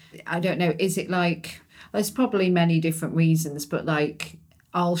pain, I don't know, is it like, there's probably many different reasons, but like,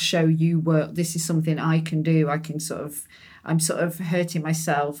 I'll show you work, this is something I can do. I'm sort of hurting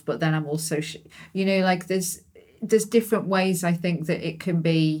myself, but then I'm also, like there's different ways I think that it can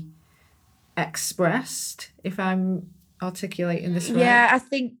be expressed, if I'm articulating this right. Yeah, I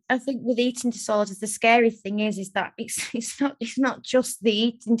think with eating disorders, the scary thing is that it's not just the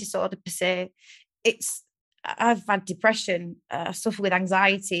eating disorder per se. I've had depression, I suffer with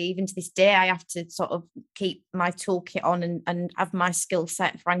anxiety. Even to this day, I have to sort of keep my toolkit on and have my skill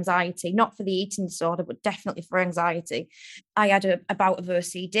set for anxiety, not for the eating disorder, but definitely for anxiety. I had a bout of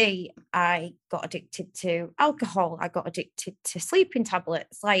OCD. I got addicted to alcohol. I got addicted to sleeping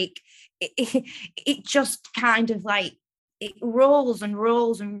tablets. Like, it just kind of like, it rolls and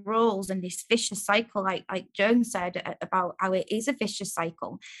rolls and rolls, and this vicious cycle, like Joan said about how it is a vicious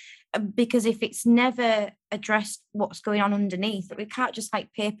cycle. Because if it's never addressed what's going on underneath, we can't just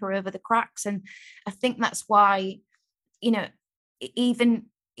like paper over the cracks. And I think that's why, even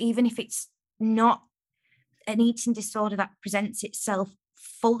if it's not an eating disorder that presents itself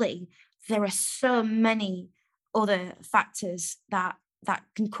fully, there are so many other factors that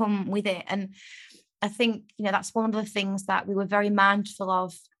can come with it. And I think, that's one of the things that we were very mindful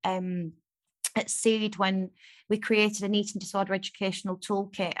of at Seed when we created an eating disorder educational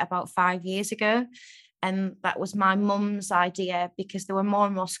toolkit about 5 years ago. And that was my mum's idea, because there were more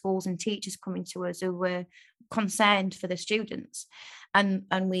and more schools and teachers coming to us who were concerned for the students. And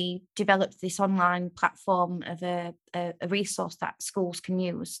we developed this online platform of a resource that schools can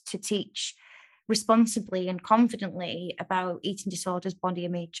use to teach responsibly and confidently about eating disorders, body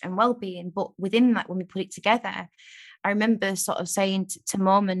image and well-being. But within that, when we put it together, I remember sort of saying to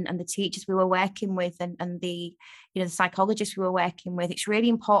Mum and the teachers we were working with and the psychologists we were working with, it's really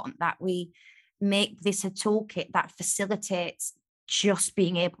important that we make this a toolkit that facilitates just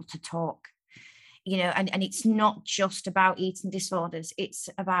being able to talk, and it's not just about eating disorders. It's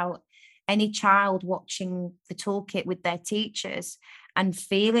about any child watching the toolkit with their teachers and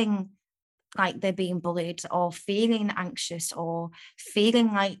feeling like they're being bullied, or feeling anxious, or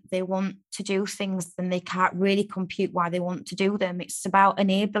feeling like they want to do things and they can't really compute why they want to do them. It's about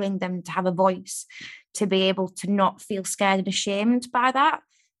enabling them to have a voice, to be able to not feel scared and ashamed by that,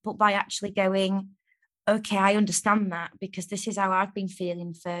 but by actually going, okay, I understand that, because this is how I've been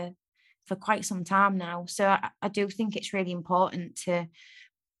feeling for quite some time now. So I do think it's really important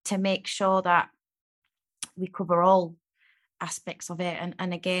to make sure that we cover all aspects of it.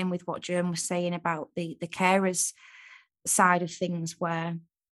 And again, with what Joan was saying about the carers side of things, where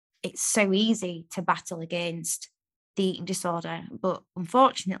it's so easy to battle against the eating disorder, but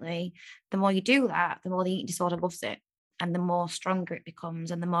unfortunately, the more you do that, the more the eating disorder loves it, and the more stronger it becomes,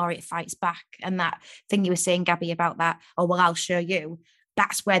 and the more it fights back. And that thing you were saying, Gabby, about that, oh well, I'll show you,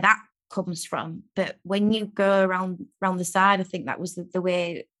 that's where that comes from. But when you go around the side, I think that was the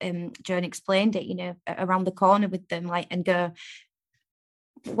way Joan explained it, around the corner with them, like, and go,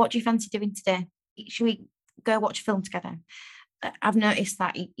 what do you fancy doing today? Should we go watch a film together? I've noticed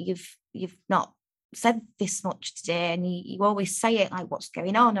that you've not said this much today, and you always say it like, what's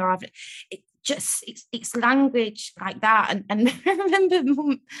going on? Or it's language like that. And I remember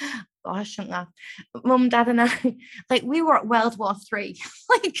Mum, I shouldn't laugh. Mum, Dad, and I, like, we were at World War III,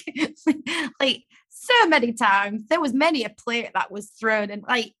 like so many times. There was many a plate that was thrown, and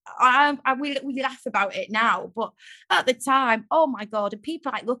like we laugh about it now, but at the time, oh my God, and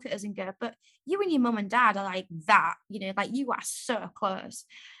people like look at us and go, but you and your mum and dad are like that, like you are so close.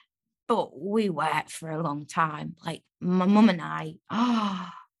 But we worked for a long time. Like my mum and I,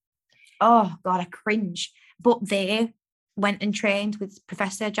 oh God, I cringe. But they went and trained with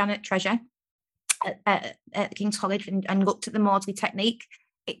Professor Janet Treasure at King's College and looked at the Maudsley technique.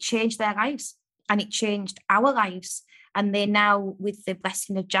 It changed their lives, and it changed our lives. And they now, with the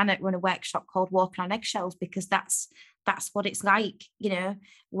blessing of Janet, run a workshop called Walking on Eggshells, because that's what it's like,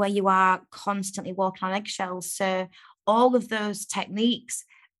 where you are constantly walking on eggshells. So all of those techniques,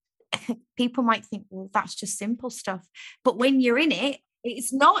 people might think, well, that's just simple stuff. But when you're in it,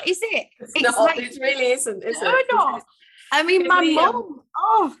 it's not, is it? It's not, like, it really isn't, is it? No. I mean, my mum,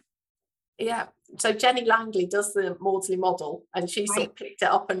 Yeah. So Jenny Langley does the Maudsley model, and she sort of picked it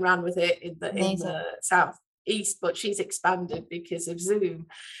up and ran with it in the South East, but she's expanded because of Zoom.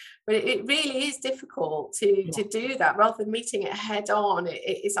 But it really is difficult to do that rather than meeting it head on.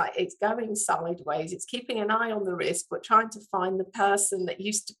 It's like it's going sideways. It's keeping an eye on the risk, but trying to find the person that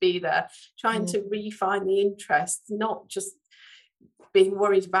used to be there, trying to refine the interest, not just being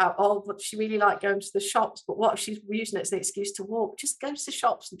worried about, oh, but she really liked going to the shops, but what if she's using it as an excuse to walk? Just go to the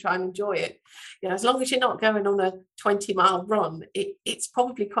shops and try and enjoy it. You know, as long as you're not going on a 20-mile run, it's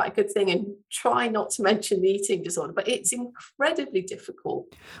probably quite a good thing. And try not to mention the eating disorder, but it's incredibly difficult.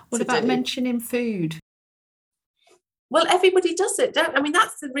 What about mentioning food? Well, everybody does it, don't I mean,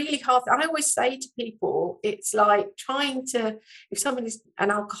 that's the really hard thing. I always say to people, it's like trying to, if somebody's an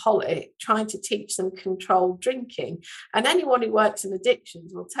alcoholic, trying to teach them controlled drinking. And anyone who works in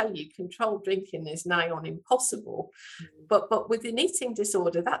addictions will tell you controlled drinking is nigh on impossible. But with an eating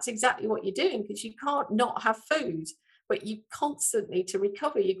disorder, that's exactly what you're doing, because you can't not have food. But you constantly, to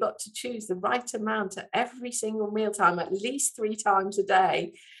recover, you've got to choose the right amount at every single mealtime, at least 3 times a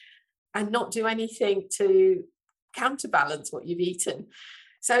day, and not do anything to counterbalance what you've eaten.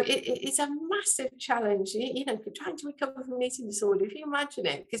 So it's a massive challenge, you know, trying to recover from an eating disorder. If you imagine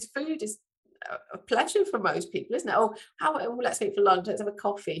it, because food is a pleasure for most people, isn't it? Let's meet for lunch, let's have a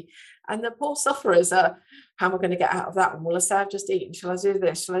coffee. And the poor sufferers are, how am I going to get out of that one? Well, I say I've just eaten. Shall I do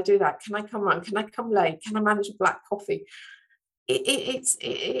this? Shall I do that? Can I come round? Can I come late? Can I manage a black coffee? It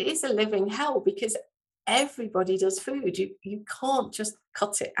is a living hell, because everybody does food. You can't just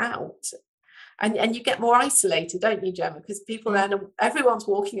cut it out. And you get more isolated, don't you, Gemma? Because people then, everyone's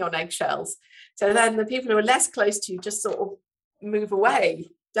walking on eggshells. So then the people who are less close to you just sort of move away,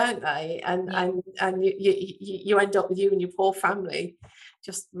 don't they? And you end up with you and your poor family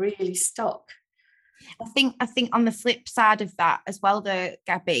just really stuck. I think on the flip side of that as well, though,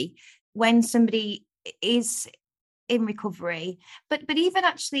 Gabby, when somebody is in recovery, but even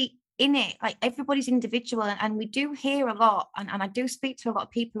actually in it, like, everybody's individual, and we do hear a lot, and I do speak to a lot of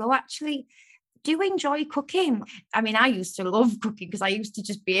people who actually do enjoy cooking. I mean, I used to love cooking because I used to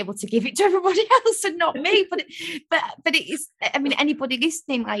just be able to give it to everybody else and not me. But it is, I mean, anybody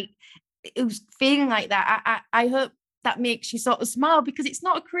listening, like, who's feeling like that, I hope that makes you sort of smile, because it's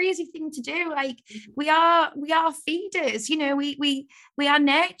not a crazy thing to do. Like, we are feeders, you know, we are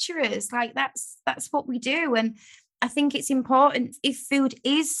nurturers. Like, that's what we do. And I think it's important, if food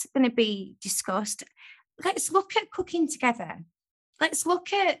is going to be discussed, let's look at cooking together. Let's look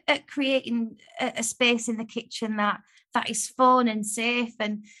at creating a space in the kitchen that is fun and safe.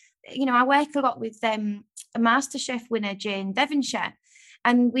 And, you know, I work a lot with a MasterChef winner, Jane Devonshire,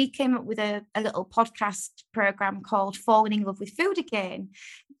 and we came up with a little podcast program called Falling in Love with Food Again,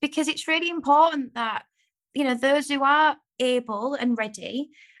 because it's really important that, you know, those who are able and ready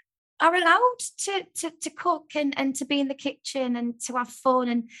are allowed to cook and to be in the kitchen and to have fun,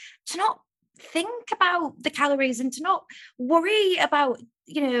 and to not think about the calories, and to not worry about,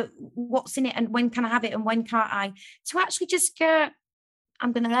 you know, what's in it and when can I have it and when can't I, to actually just go,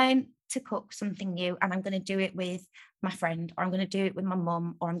 I'm going to learn to cook something new, and I'm going to do it with my friend, or I'm going to do it with my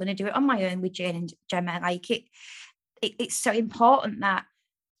mum, or I'm going to do it on my own with Jane and Gemma. Like, it's so important that,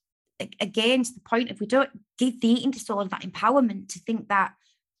 again, to the point, if we don't give the eating disorder that empowerment to think that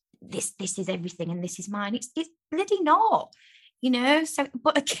this is everything and this is mine, it's bloody not. You know, so,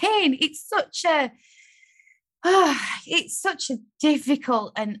 but again, it's such a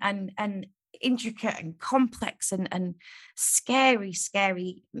difficult and intricate and complex and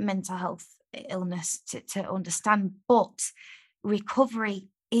scary mental health illness to understand. But recovery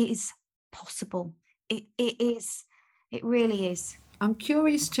is possible. It is. It really is. I'm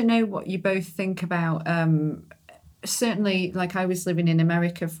curious to know what you both think about. Certainly, like, I was living in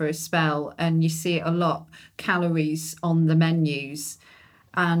America for a spell, and you see a lot calories on the menus,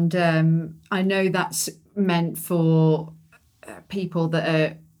 and I know that's meant for people that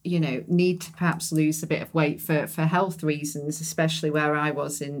are, you know, need to perhaps lose a bit of weight for health reasons, especially where I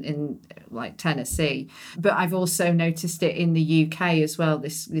was in like Tennessee. But I've also noticed it in the UK as well,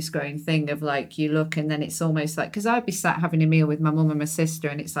 this growing thing of, like, you look and then it's almost like, because I'd be sat having a meal with my mum and my sister,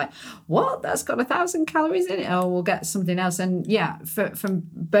 and it's like, what, that's got 1,000 calories in it, oh, we'll get something else. And yeah, from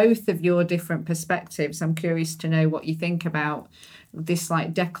both of your different perspectives, I'm curious to know what you think about this,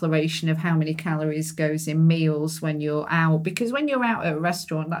 like, declaration of how many calories goes in meals when you're out, because when you're out at a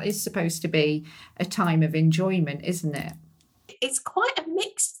restaurant, that is supposed to be a time of enjoyment, isn't it? It's quite a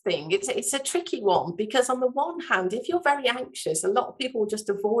mixed thing. It's a tricky one, because on the one hand, if you're very anxious, a lot of people just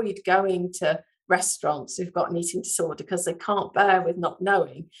avoid going to restaurants who've got an eating disorder because they can't bear with not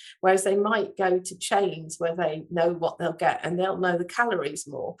knowing, whereas they might go to chains where they know what they'll get and they'll know the calories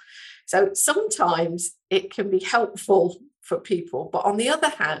more. So sometimes it can be helpful for people, but on the other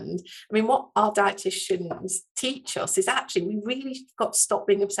hand, I mean, what our dietitians teach us is actually we really got to stop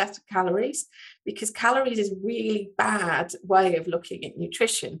being obsessed with calories, because calories is a really bad way of looking at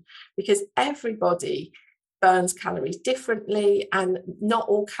nutrition, because everybody burns calories differently and not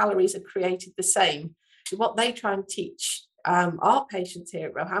all calories are created the same. So what they try and teach our patients here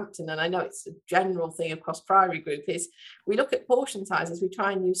at Roehampton, and I know it's a general thing across Priory Group, is we look at portion sizes, we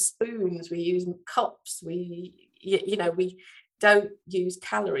try and use spoons, we use cups, we don't use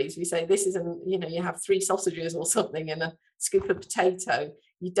calories. We say this isn't, you have 3 sausages or something and a scoop of potato.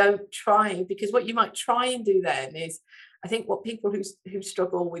 You don't try, because what you might try and do then is, I think what people who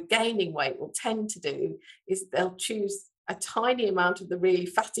struggle with gaining weight will tend to do is they'll choose a tiny amount of the really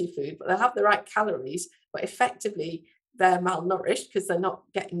fatty food, but they'll have the right calories, but effectively they're malnourished because they're not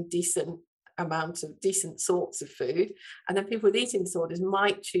getting decent sorts of food. And then people with eating disorders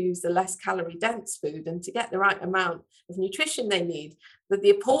might choose the less calorie dense food, and to get the right amount of nutrition they need, that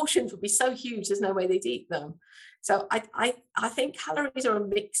the portions would be so huge there's no way they'd eat them. So I think calories are a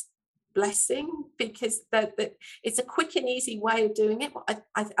mixed blessing, because it's a quick and easy way of doing it, but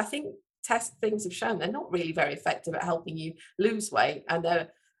I think things have shown they're not really very effective at helping you lose weight, and they're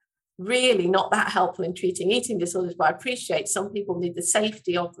really not that helpful in treating eating disorders. But I appreciate some people need the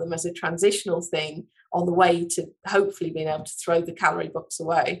safety of them as a transitional thing on the way to hopefully being able to throw the calorie books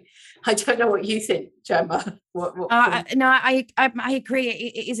away. I don't know what you think, Gemma. No, I agree.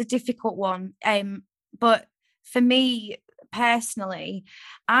 It is a difficult one, but for me personally,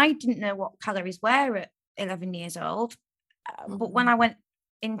 I didn't know what calories were at 11 years old, but when I went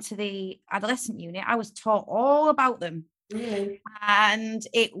into the adolescent unit, I was taught all about them. And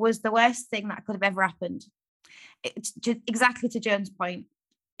it was the worst thing that could have ever happened. It's just exactly to Joan's point,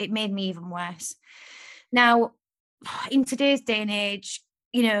 it made me even worse. Now, in today's day and age,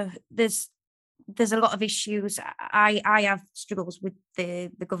 there's a lot of issues. I have struggles with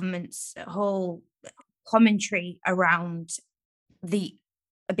the government's whole commentary around the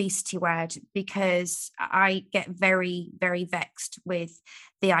obesity word, because I get very, very vexed with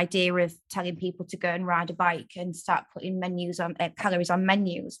the idea of telling people to go and ride a bike and start putting calories on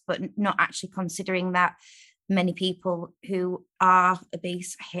menus, but not actually considering that many people who are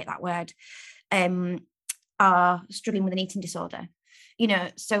obese, I hate that word, are struggling with an eating disorder.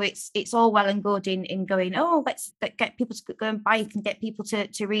 So it's all well and good in going, let's get people to go and bike and get people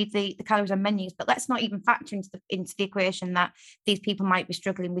to read the calories on menus, but let's not even factor into the equation that these people might be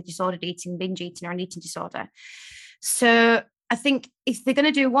struggling with disordered eating, binge eating, or an eating disorder. So I think if they're going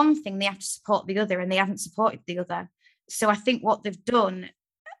to do one thing, they have to support the other, and they haven't supported the other. So I think what they've done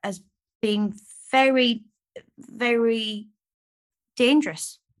has been very, very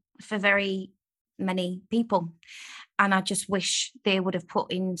dangerous for very many people. And I just wish they would have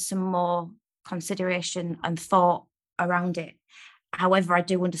put in some more consideration and thought around it. However, I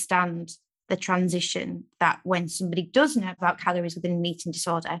do understand the transition that when somebody does know about calories within an eating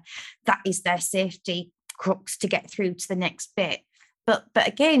disorder, that is their safety crux to get through to the next bit. But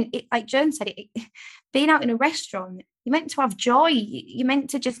again, like Joan said, being out in a restaurant, you're meant to have joy. You're meant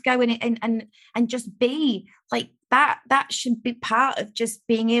to just go in and just be like that. That should be part of just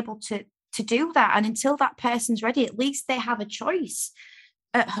being able to do that. And until that person's ready, at least they have a choice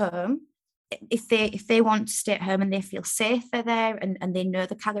at home. If they want to stay at home and they feel safer there and they know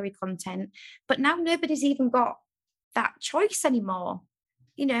the calorie content. But now nobody's even got that choice anymore,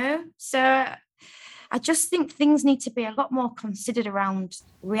 So I just think things need to be a lot more considered around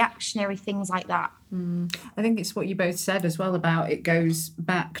reactionary things like that. I think it's what you both said as well about it goes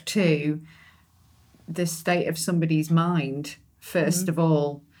back to the state of somebody's mind, first of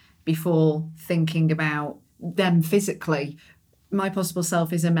all, before thinking about them physically. My Possible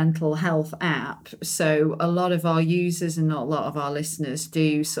Self is a mental health app, so a lot of our users and a lot of our listeners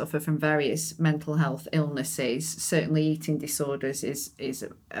do suffer from various mental health illnesses. Certainly eating disorders is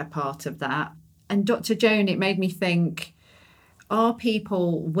a part of that. And Dr. Joan, it made me think, are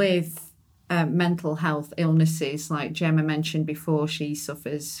people with mental health illnesses, like Gemma mentioned before, she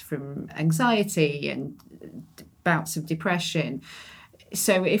suffers from anxiety and bouts of depression.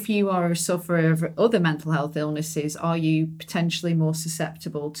 So if you are a sufferer of other mental health illnesses, are you potentially more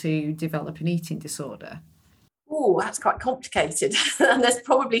susceptible to develop an eating disorder? Oh, that's quite complicated. And there's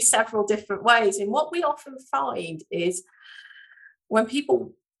probably several different ways. And what we often find is when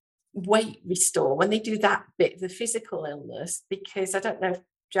people weight restore, when they do that bit, the physical illness, because I don't know if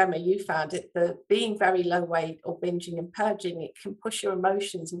Gemma, you found it, the being very low weight or binging and purging, it can push your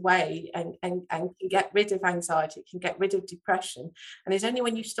emotions away and can get rid of anxiety, it can get rid of depression. And it's only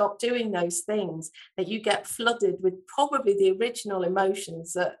when you stop doing those things that you get flooded with probably the original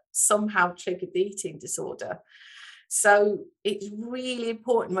emotions that somehow triggered the eating disorder. So it's really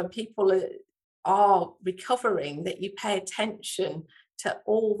important when people are recovering that you pay attention to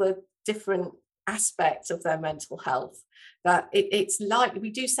all the different aspects of their mental health. That it's like we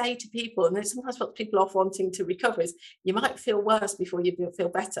do say to people, and sometimes what people off wanting to recover is, you might feel worse before you feel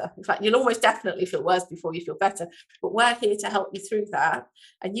better. In fact, you'll almost definitely feel worse before you feel better, but we're here to help you through that.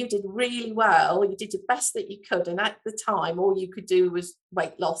 And you did really well, you did the best that you could, and at the time all you could do was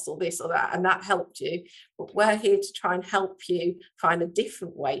weight loss or this or that, and that helped you. But we're here to try and help you find a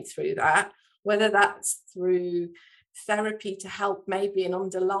different way through that, whether that's through therapy to help maybe an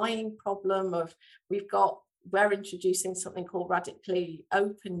underlying problem of, we're introducing something called radically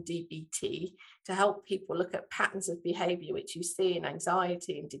open DBT to help people look at patterns of behavior which you see in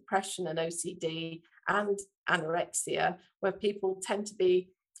anxiety and depression and OCD and anorexia, where people tend to be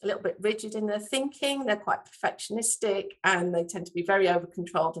a little bit rigid in their thinking, they're quite perfectionistic, and they tend to be very over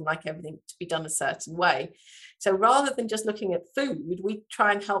controlled and like everything to be done a certain way. So rather than just looking at food, we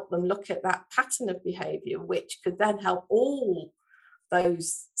try and help them look at that pattern of behavior, which could then help all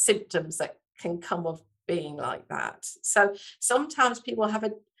those symptoms that can come of being like that. So sometimes people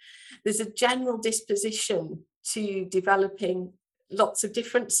there's a general disposition to developing lots of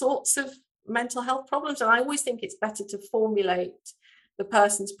different sorts of mental health problems. And I always think it's better to formulate the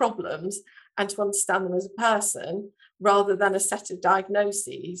person's problems and to understand them as a person rather than a set of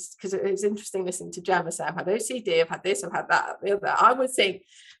diagnoses. Because it was interesting listening to Gemma say, I've had OCD, I've had this, I've had that, the other. I would think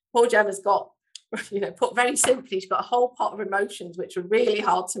poor Gemma's got, put very simply, she's got a whole pot of emotions which are really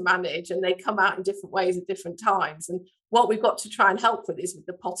hard to manage, and they come out in different ways at different times. And what we've got to try and help with is with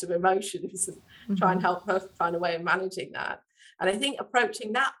the pot of emotions, and try and help her find a way of managing that. And I think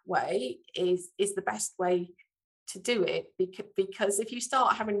approaching that way is the best way to do it, because if you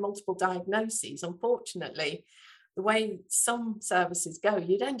start having multiple diagnoses, unfortunately, the way some services go,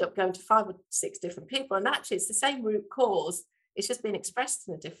 you'd end up going to 5 or 6 different people, and actually it's the same root cause, it's just been expressed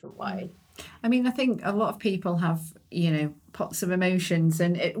in a different way. I mean, I think a lot of people have, pots of emotions,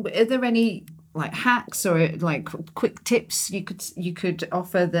 and are there any like hacks or like quick tips you could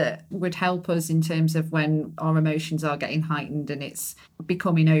offer that would help us in terms of when our emotions are getting heightened and it's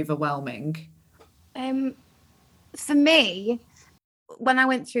becoming overwhelming? For me, when I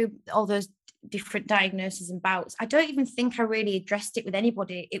went through all those different diagnoses and bouts, I don't even think I really addressed it with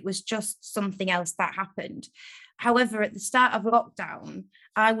anybody. It was just something else that happened. However, at the start of lockdown,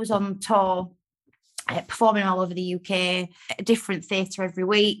 I was on tour, performing all over the UK, a different theatre every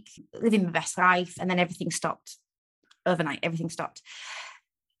week, living my best life, and then everything stopped overnight. Everything stopped,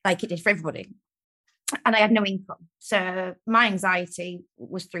 like it did for everybody. And I had no income. So my anxiety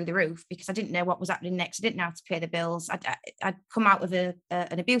was through the roof because I didn't know what was happening next. I didn't know how to pay the bills. I'd come out of an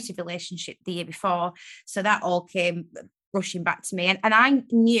abusive relationship the year before. So that all came rushing back to me. And I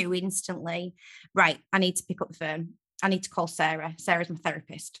knew instantly, right, I need to pick up the phone. I need to call Sarah. Sarah's my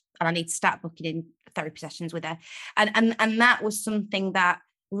therapist. And I need to start booking in therapy sessions with her. And that was something that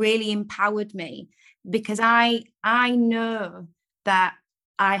really empowered me, because I know that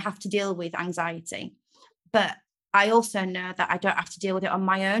I have to deal with anxiety, but I also know that I don't have to deal with it on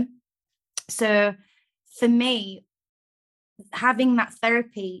my own. So for me, having that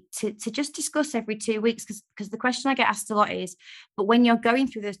therapy to just discuss every 2 weeks, because the question I get asked a lot is, but when you're going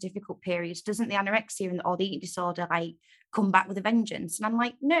through those difficult periods, doesn't the anorexia or the eating disorder like come back with a vengeance? And I'm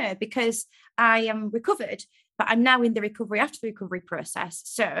like, no, because I am recovered, but I'm now in the recovery after the recovery process.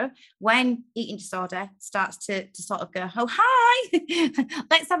 So when eating disorder starts to sort of go, oh, hi,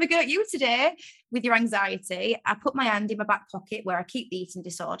 let's have a go at you today with your anxiety, I put my hand in my back pocket where I keep the eating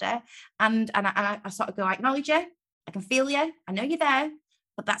disorder, and I sort of go, I acknowledge you, I can feel you, I know you're there,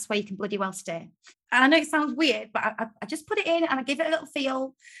 but that's where you can bloody well stay. And I know it sounds weird, but I just put it in and I give it a little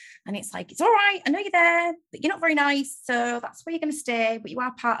feel. And it's like, it's all right, I know you're there, but you're not very nice. So that's where you're going to stay, but you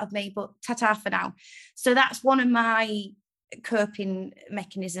are part of me, but ta-ta for now. So that's one of my coping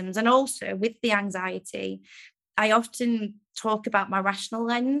mechanisms. And also with the anxiety, I often talk about my rational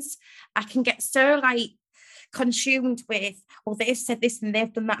lens. I can get so like consumed with, well, they've said this and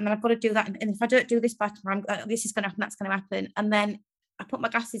they've done that, and then I've got to do that. And if I don't do this by tomorrow, this is going to happen, that's going to happen. And then I put my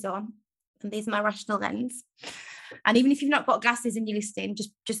glasses on, and these are my rational lens. And even if you've not got glasses and you're listening,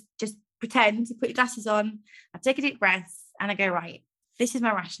 just pretend you put your glasses on. I take a deep breath and I go, right, this is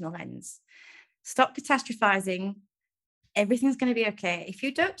my rational lens. Stop catastrophizing. Everything's going to be okay. If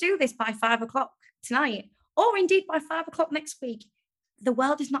you don't do this by 5 o'clock tonight, or indeed by 5 o'clock next week, the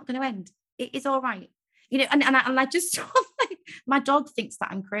world is not going to end. It is all right. You know, and I just, my dog thinks that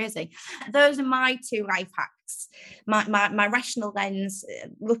I'm crazy. Those are my 2 life hacks. My rational lens,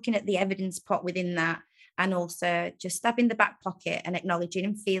 looking at the evidence pot within that, and also just stabbing the back pocket and acknowledging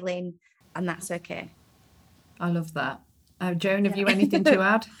and feeling, and that's okay. I love that. Joan, have you anything to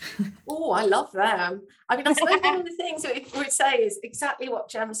add? Oh, I love them. I mean, I suppose one of the things that we would say is exactly what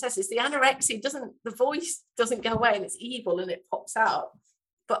Gemma says, is the anorexia the voice doesn't go away and it's evil and it pops out.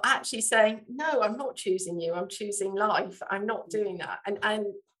 But actually saying, no, I'm not choosing you, I'm choosing life. I'm not doing that. And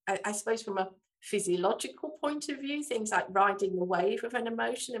I suppose from a physiological point of view, things like riding the wave of an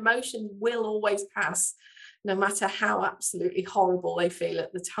emotion will always pass, no matter how absolutely horrible they feel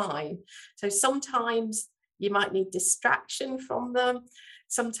at the time. So sometimes you might need distraction from them.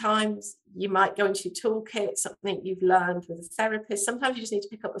 Sometimes you might go into your toolkit, something you've learned with a therapist. Sometimes you just need to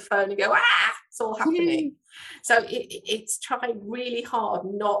pick up the phone and go, it's all happening. So it's trying really hard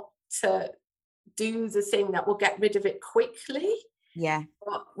not to do the thing that will get rid of it quickly. Yeah.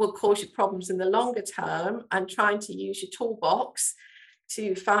 But will cause you problems in the longer term, and trying to use your toolbox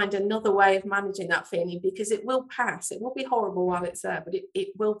to find another way of managing that feeling, because it will pass. It will be horrible while it's there, but it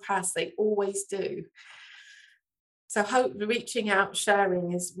will pass. They always do. So reaching out,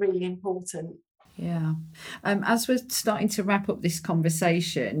 sharing is really important. Yeah. As we're starting to wrap up this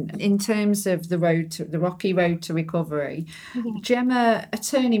conversation, in terms of the rocky road to recovery, Gemma, a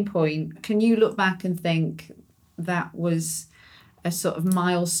turning point, can you look back and think that was a sort of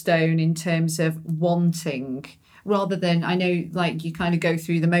milestone in terms of wanting, rather than, I know like you kind of go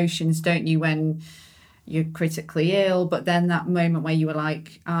through the motions, don't you, when you're critically ill, but then that moment where you were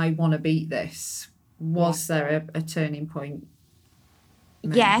like, I want to beat this. Was there a turning point?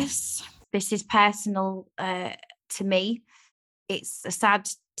 Yes, this is personal to me. It's a sad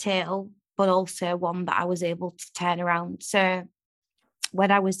tale, but also one that I was able to turn around. So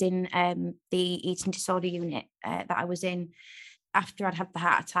when I was in the eating disorder unit that I was in after I'd had the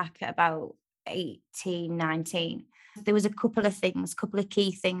heart attack at about 18, 19, there was a couple of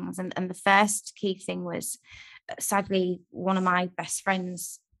key things. And the first key thing was, sadly, one of my best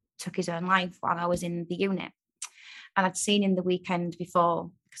friends took his own life while I was in the unit. And I'd seen him the weekend before,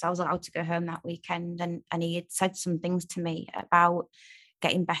 because I was allowed to go home that weekend, and he had said some things to me about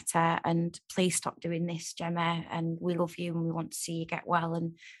getting better and please stop doing this, Gemma, and we love you and we want to see you get well.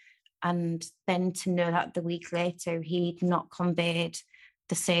 And then to know that the week later he'd not conveyed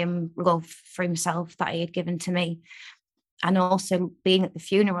the same love for himself that he had given to me. And also being at the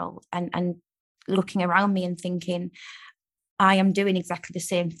funeral and looking around me and thinking, I am doing exactly the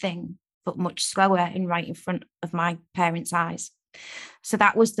same thing, but much slower and right in front of my parents' eyes. So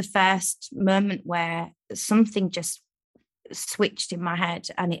that was the first moment where something just switched in my head,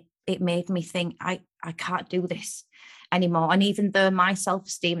 and it made me think, I can't do this anymore. And even though my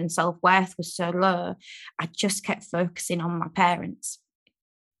self-esteem and self-worth was so low, I just kept focusing on my parents.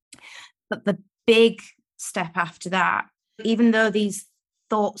 But the big step after that, even though these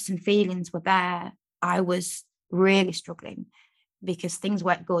thoughts and feelings were there, I was really struggling because things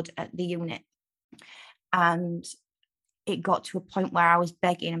weren't good at the unit. And it got to a point where I was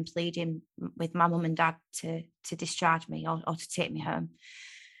begging and pleading with my mum and dad to discharge me or to take me home.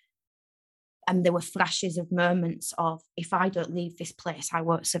 And there were flashes of moments of, if I don't leave this place, I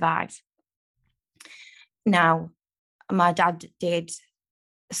won't survive. Now, my dad did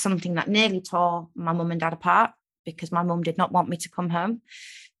something that nearly tore my mum and dad apart, because my mum did not want me to come home.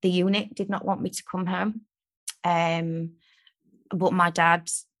 The unit did not want me to come home. But my dad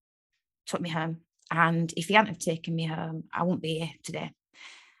took me home. And if he hadn't have taken me home, I wouldn't be here today.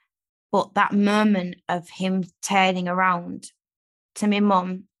 But that moment of him turning around to my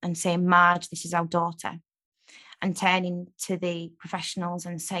mum and saying, Marge, this is our daughter, and turning to the professionals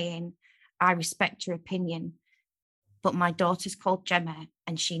and saying, I respect your opinion, but my daughter's called Gemma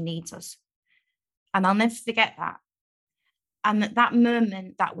and she needs us. And I'll never forget that. And at that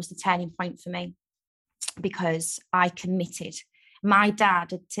moment, that was the turning point for me, because I committed. My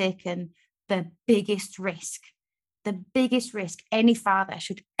dad had taken the biggest risk any father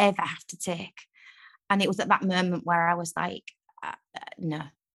should ever have to take. And it was at that moment where I was like, no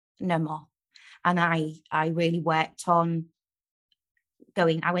more. And I really worked on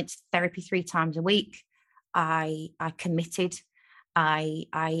going. I went to therapy 3 times a week. I committed. I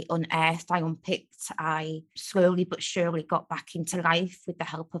unearthed, I unpicked, I slowly but surely got back into life with the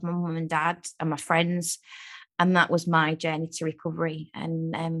help of my mum and dad and my friends. And that was my journey to recovery.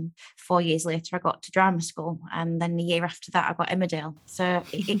 And 4 years later, I got to drama school. And then the year after that, I got Emmerdale. So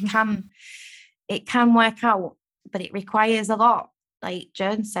it can work out, but it requires a lot. Like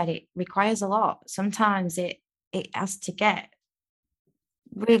Joan said, it requires a lot. Sometimes it has to get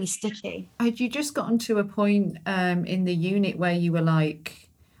really sticky. Had you just gotten to a point in the unit where you were like,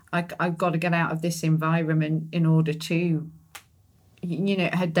 I've got to get out of this environment in order to,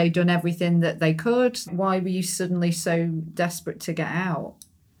 had they done everything that they could? Why were you suddenly so desperate to get out?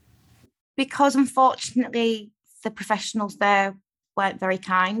 Because unfortunately, the professionals there weren't very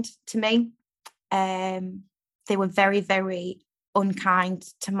kind to me. They were very, very unkind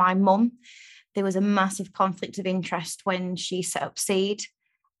to my mum. There was a massive conflict of interest when she set up Seed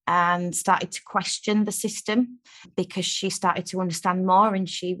and started to question the system, because she started to understand more, and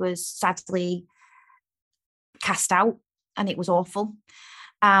she was sadly cast out, and it was awful.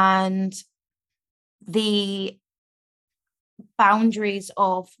 And the boundaries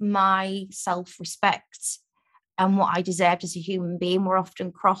of my self-respect and what I deserved as a human being were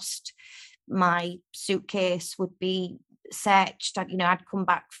often crossed. My suitcase would be searched. I'd come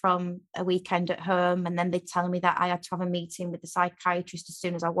back from a weekend at home, and then they'd tell me that I had to have a meeting with the psychiatrist as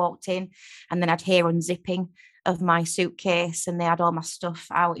soon as I walked in, and then I'd hear unzipping of my suitcase, and they had all my stuff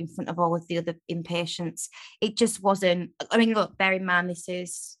out in front of all of the other inpatients. It just wasn't, look, bear in mind, this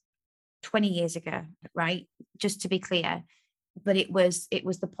is 20 years ago, right? Just to be clear. But it was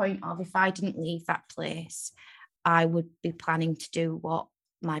the point of, if I didn't leave that place, I would be planning to do what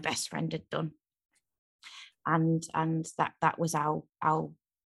my best friend had done. And that was how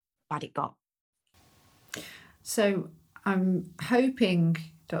bad it got. So I'm hoping,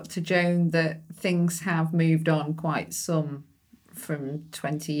 Dr. Joan, that things have moved on quite some from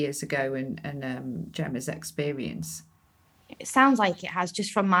 20 years ago and Gemma's experience. It sounds like it has,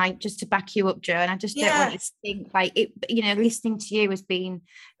 just to back you up, Joan. I just don't want you to think like it, listening to you has been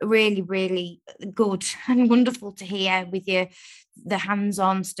really, really good and wonderful to hear, with the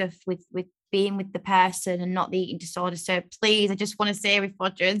hands-on stuff with being with the person and not the eating disorder. So please, I just want to say, before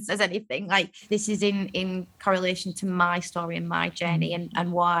Joan says anything, like, this is in correlation to my story and my journey,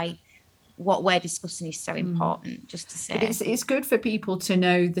 and why what we're discussing is so important, just to say. But it's good for people to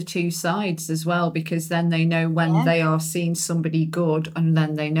know the two sides as well, because then they know when they are seeing somebody good, and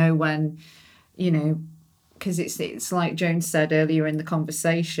then they know when, because it's like Joan said earlier in the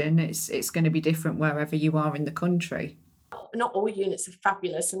conversation, it's going to be different wherever you are in the country. Not all units are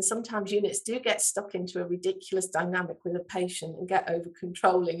fabulous, and sometimes units do get stuck into a ridiculous dynamic with a patient and get over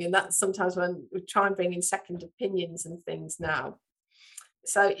controlling, and that's sometimes when we try and bring in second opinions and things now.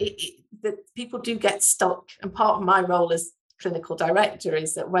 So that people do get stuck, and part of my role as clinical director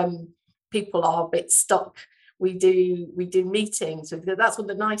is that when people are a bit stuck, we do meetings. That's one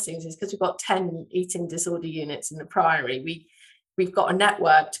of the nice things, is because we've got 10 eating disorder units in the Priory, we've got a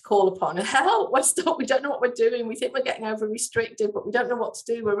network to call upon and help. We're stuck, we don't know what we're doing, we think we're getting over restricted, but we don't know what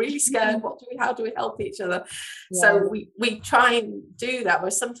to do, we're really scared. How do we help each other? So we try and do that.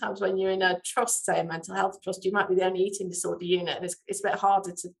 Where sometimes when you're in a trust, say a mental health trust, you might be the only eating disorder unit, and it's a bit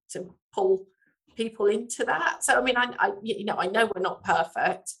harder to pull people into that. So I know we're not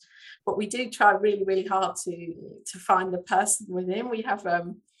perfect, but we do try really, really hard to find the person within. We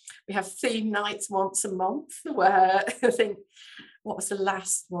have theme nights once a month, where I think, what was the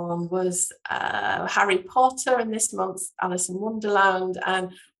last one, was Harry Potter, and this month's Alice in Wonderland.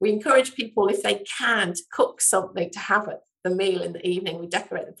 And we encourage people, if they can, to cook something to have at the meal in the evening. We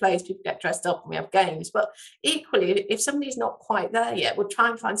decorate the place, people get dressed up, and we have games. But equally, if somebody's not quite there yet, we'll try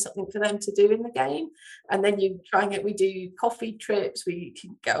and find something for them to do in the game. And then we do coffee trips, we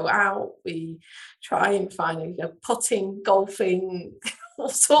can go out, we try and find putting, golfing, all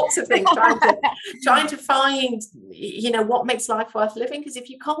sorts of things, trying to find what makes life worth living. Because if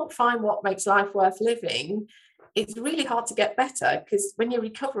you can't find what makes life worth living, it's really hard to get better, because when you're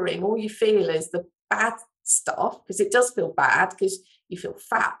recovering, all you feel is the bad stuff, because it does feel bad, because you feel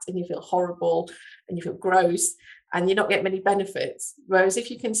fat and you feel horrible and you feel gross, and you're not getting many benefits. Whereas if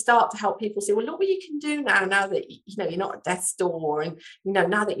you can start to help people say, well, look what you can do now that you're not at death's door, and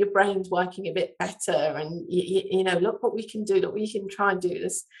now that your brain's working a bit better, and look what we can do, look, we can try and do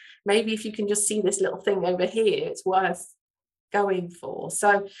this. Maybe if you can just see this little thing over here, it's worth going for.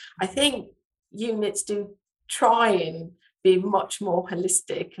 So I think units do try and be much more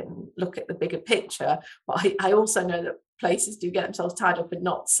holistic and look at the bigger picture. But I also know that places do get themselves tied up in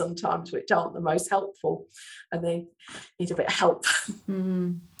knots sometimes, which aren't the most helpful, and they need a bit of help.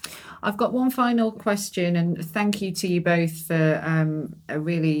 I've got one final question, and thank you to you both for a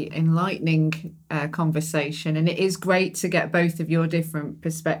really enlightening conversation. And it is great to get both of your different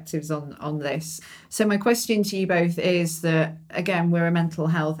perspectives on this. So my question to you both is that, again, we're a mental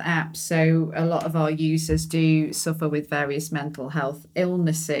health app, so a lot of our users do suffer with various mental health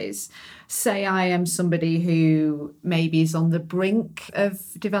illnesses. Say I am somebody who maybe is on the brink of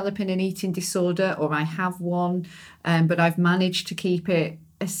developing an eating disorder, or I have one, but I've managed to keep it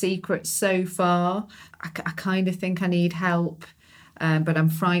a secret so far. I kind of think I need help, but I'm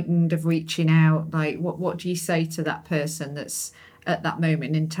frightened of reaching out. Like, what do you say to that person that's at that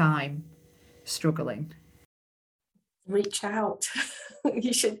moment in time struggling? Reach out.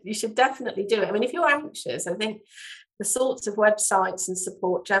 You should definitely do it. I mean, if you're anxious, I think the sorts of websites and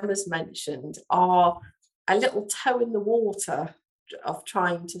support Gemma's mentioned are a little toe in the water of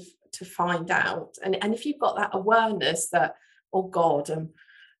trying to find out. And if you've got that awareness that, oh God,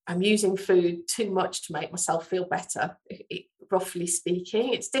 I'm using food too much to make myself feel better, roughly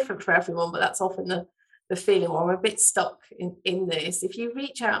speaking. It's different for everyone, but that's often the feeling, or I'm a bit stuck in this. If you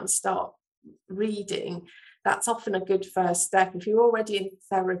reach out and start reading, that's often a good first step. If you're already in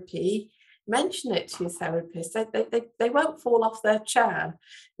therapy, mention it to your therapist. They won't fall off their chair.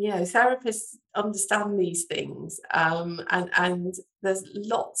 Therapists understand these things, and there's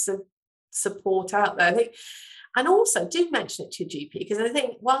lots of support out there, I think. And also do mention it to your GP, because I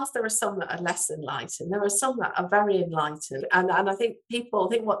think whilst there are some that are less enlightened, there are some that are very enlightened. And I think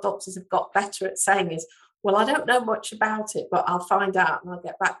what doctors have got better at saying is, well, I don't know much about it, but I'll find out and I'll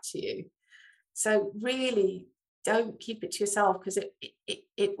get back to you. So really don't keep it to yourself, because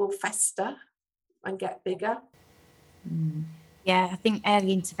it will fester and get bigger. Yeah, I think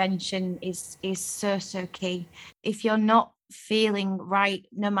early intervention is so key. If you're not feeling right,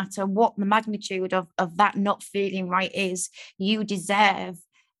 no matter what the magnitude of that not feeling right is, you deserve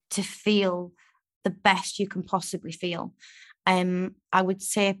to feel the best you can possibly feel. I would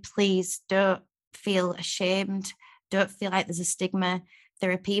say, please don't feel ashamed. Don't feel like there's a stigma.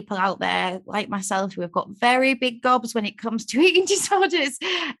 There are people out there like myself who have got very big gobs when it comes to eating disorders.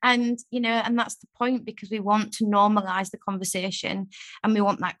 And that's the point, because we want to normalize the conversation, and we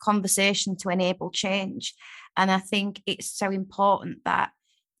want that conversation to enable change. And I think it's so important that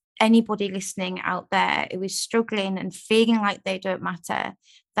anybody listening out there who is struggling and feeling like they don't matter,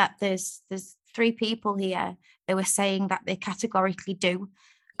 that there's 3 people here who are saying that they categorically do,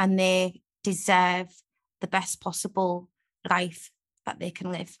 and they deserve the best possible life that they can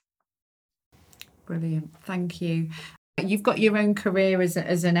live. Brilliant, thank you. You've got your own career as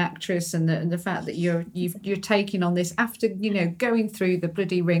an actress, and the fact that you're taking on this after going through the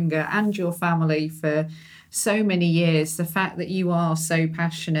bloody ringer and your family for so many years. The fact that you are so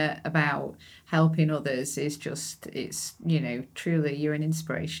passionate about helping others is just, it's truly, you're an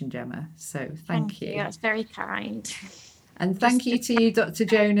inspiration, Gemma. So thank you. That's very kind. And thank you to you, Dr.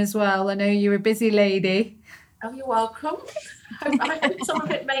 Joan, as well. I know you're a busy lady. Oh, you're welcome. I hope some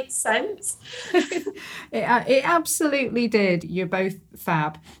of it makes sense. It absolutely did. You're both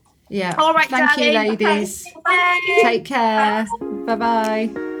fab. Yeah. All right, thank darling. you, ladies. Bye. Take care.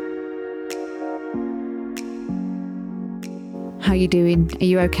 Bye-bye. How you doing? Are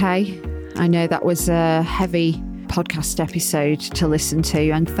you okay? I know that was a heavy podcast episode to listen to,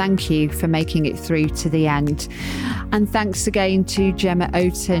 and thank you for making it through to the end. And thanks again to Gemma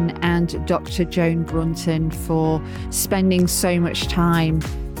Oaten and Dr. Joan Brunton for spending so much time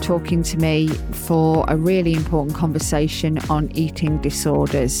talking to me for a really important conversation on eating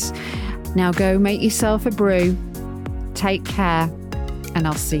disorders. Now go make yourself a brew, take care, and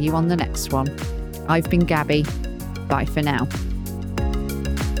I'll see you on the next one. I've been Gabby. Bye for now.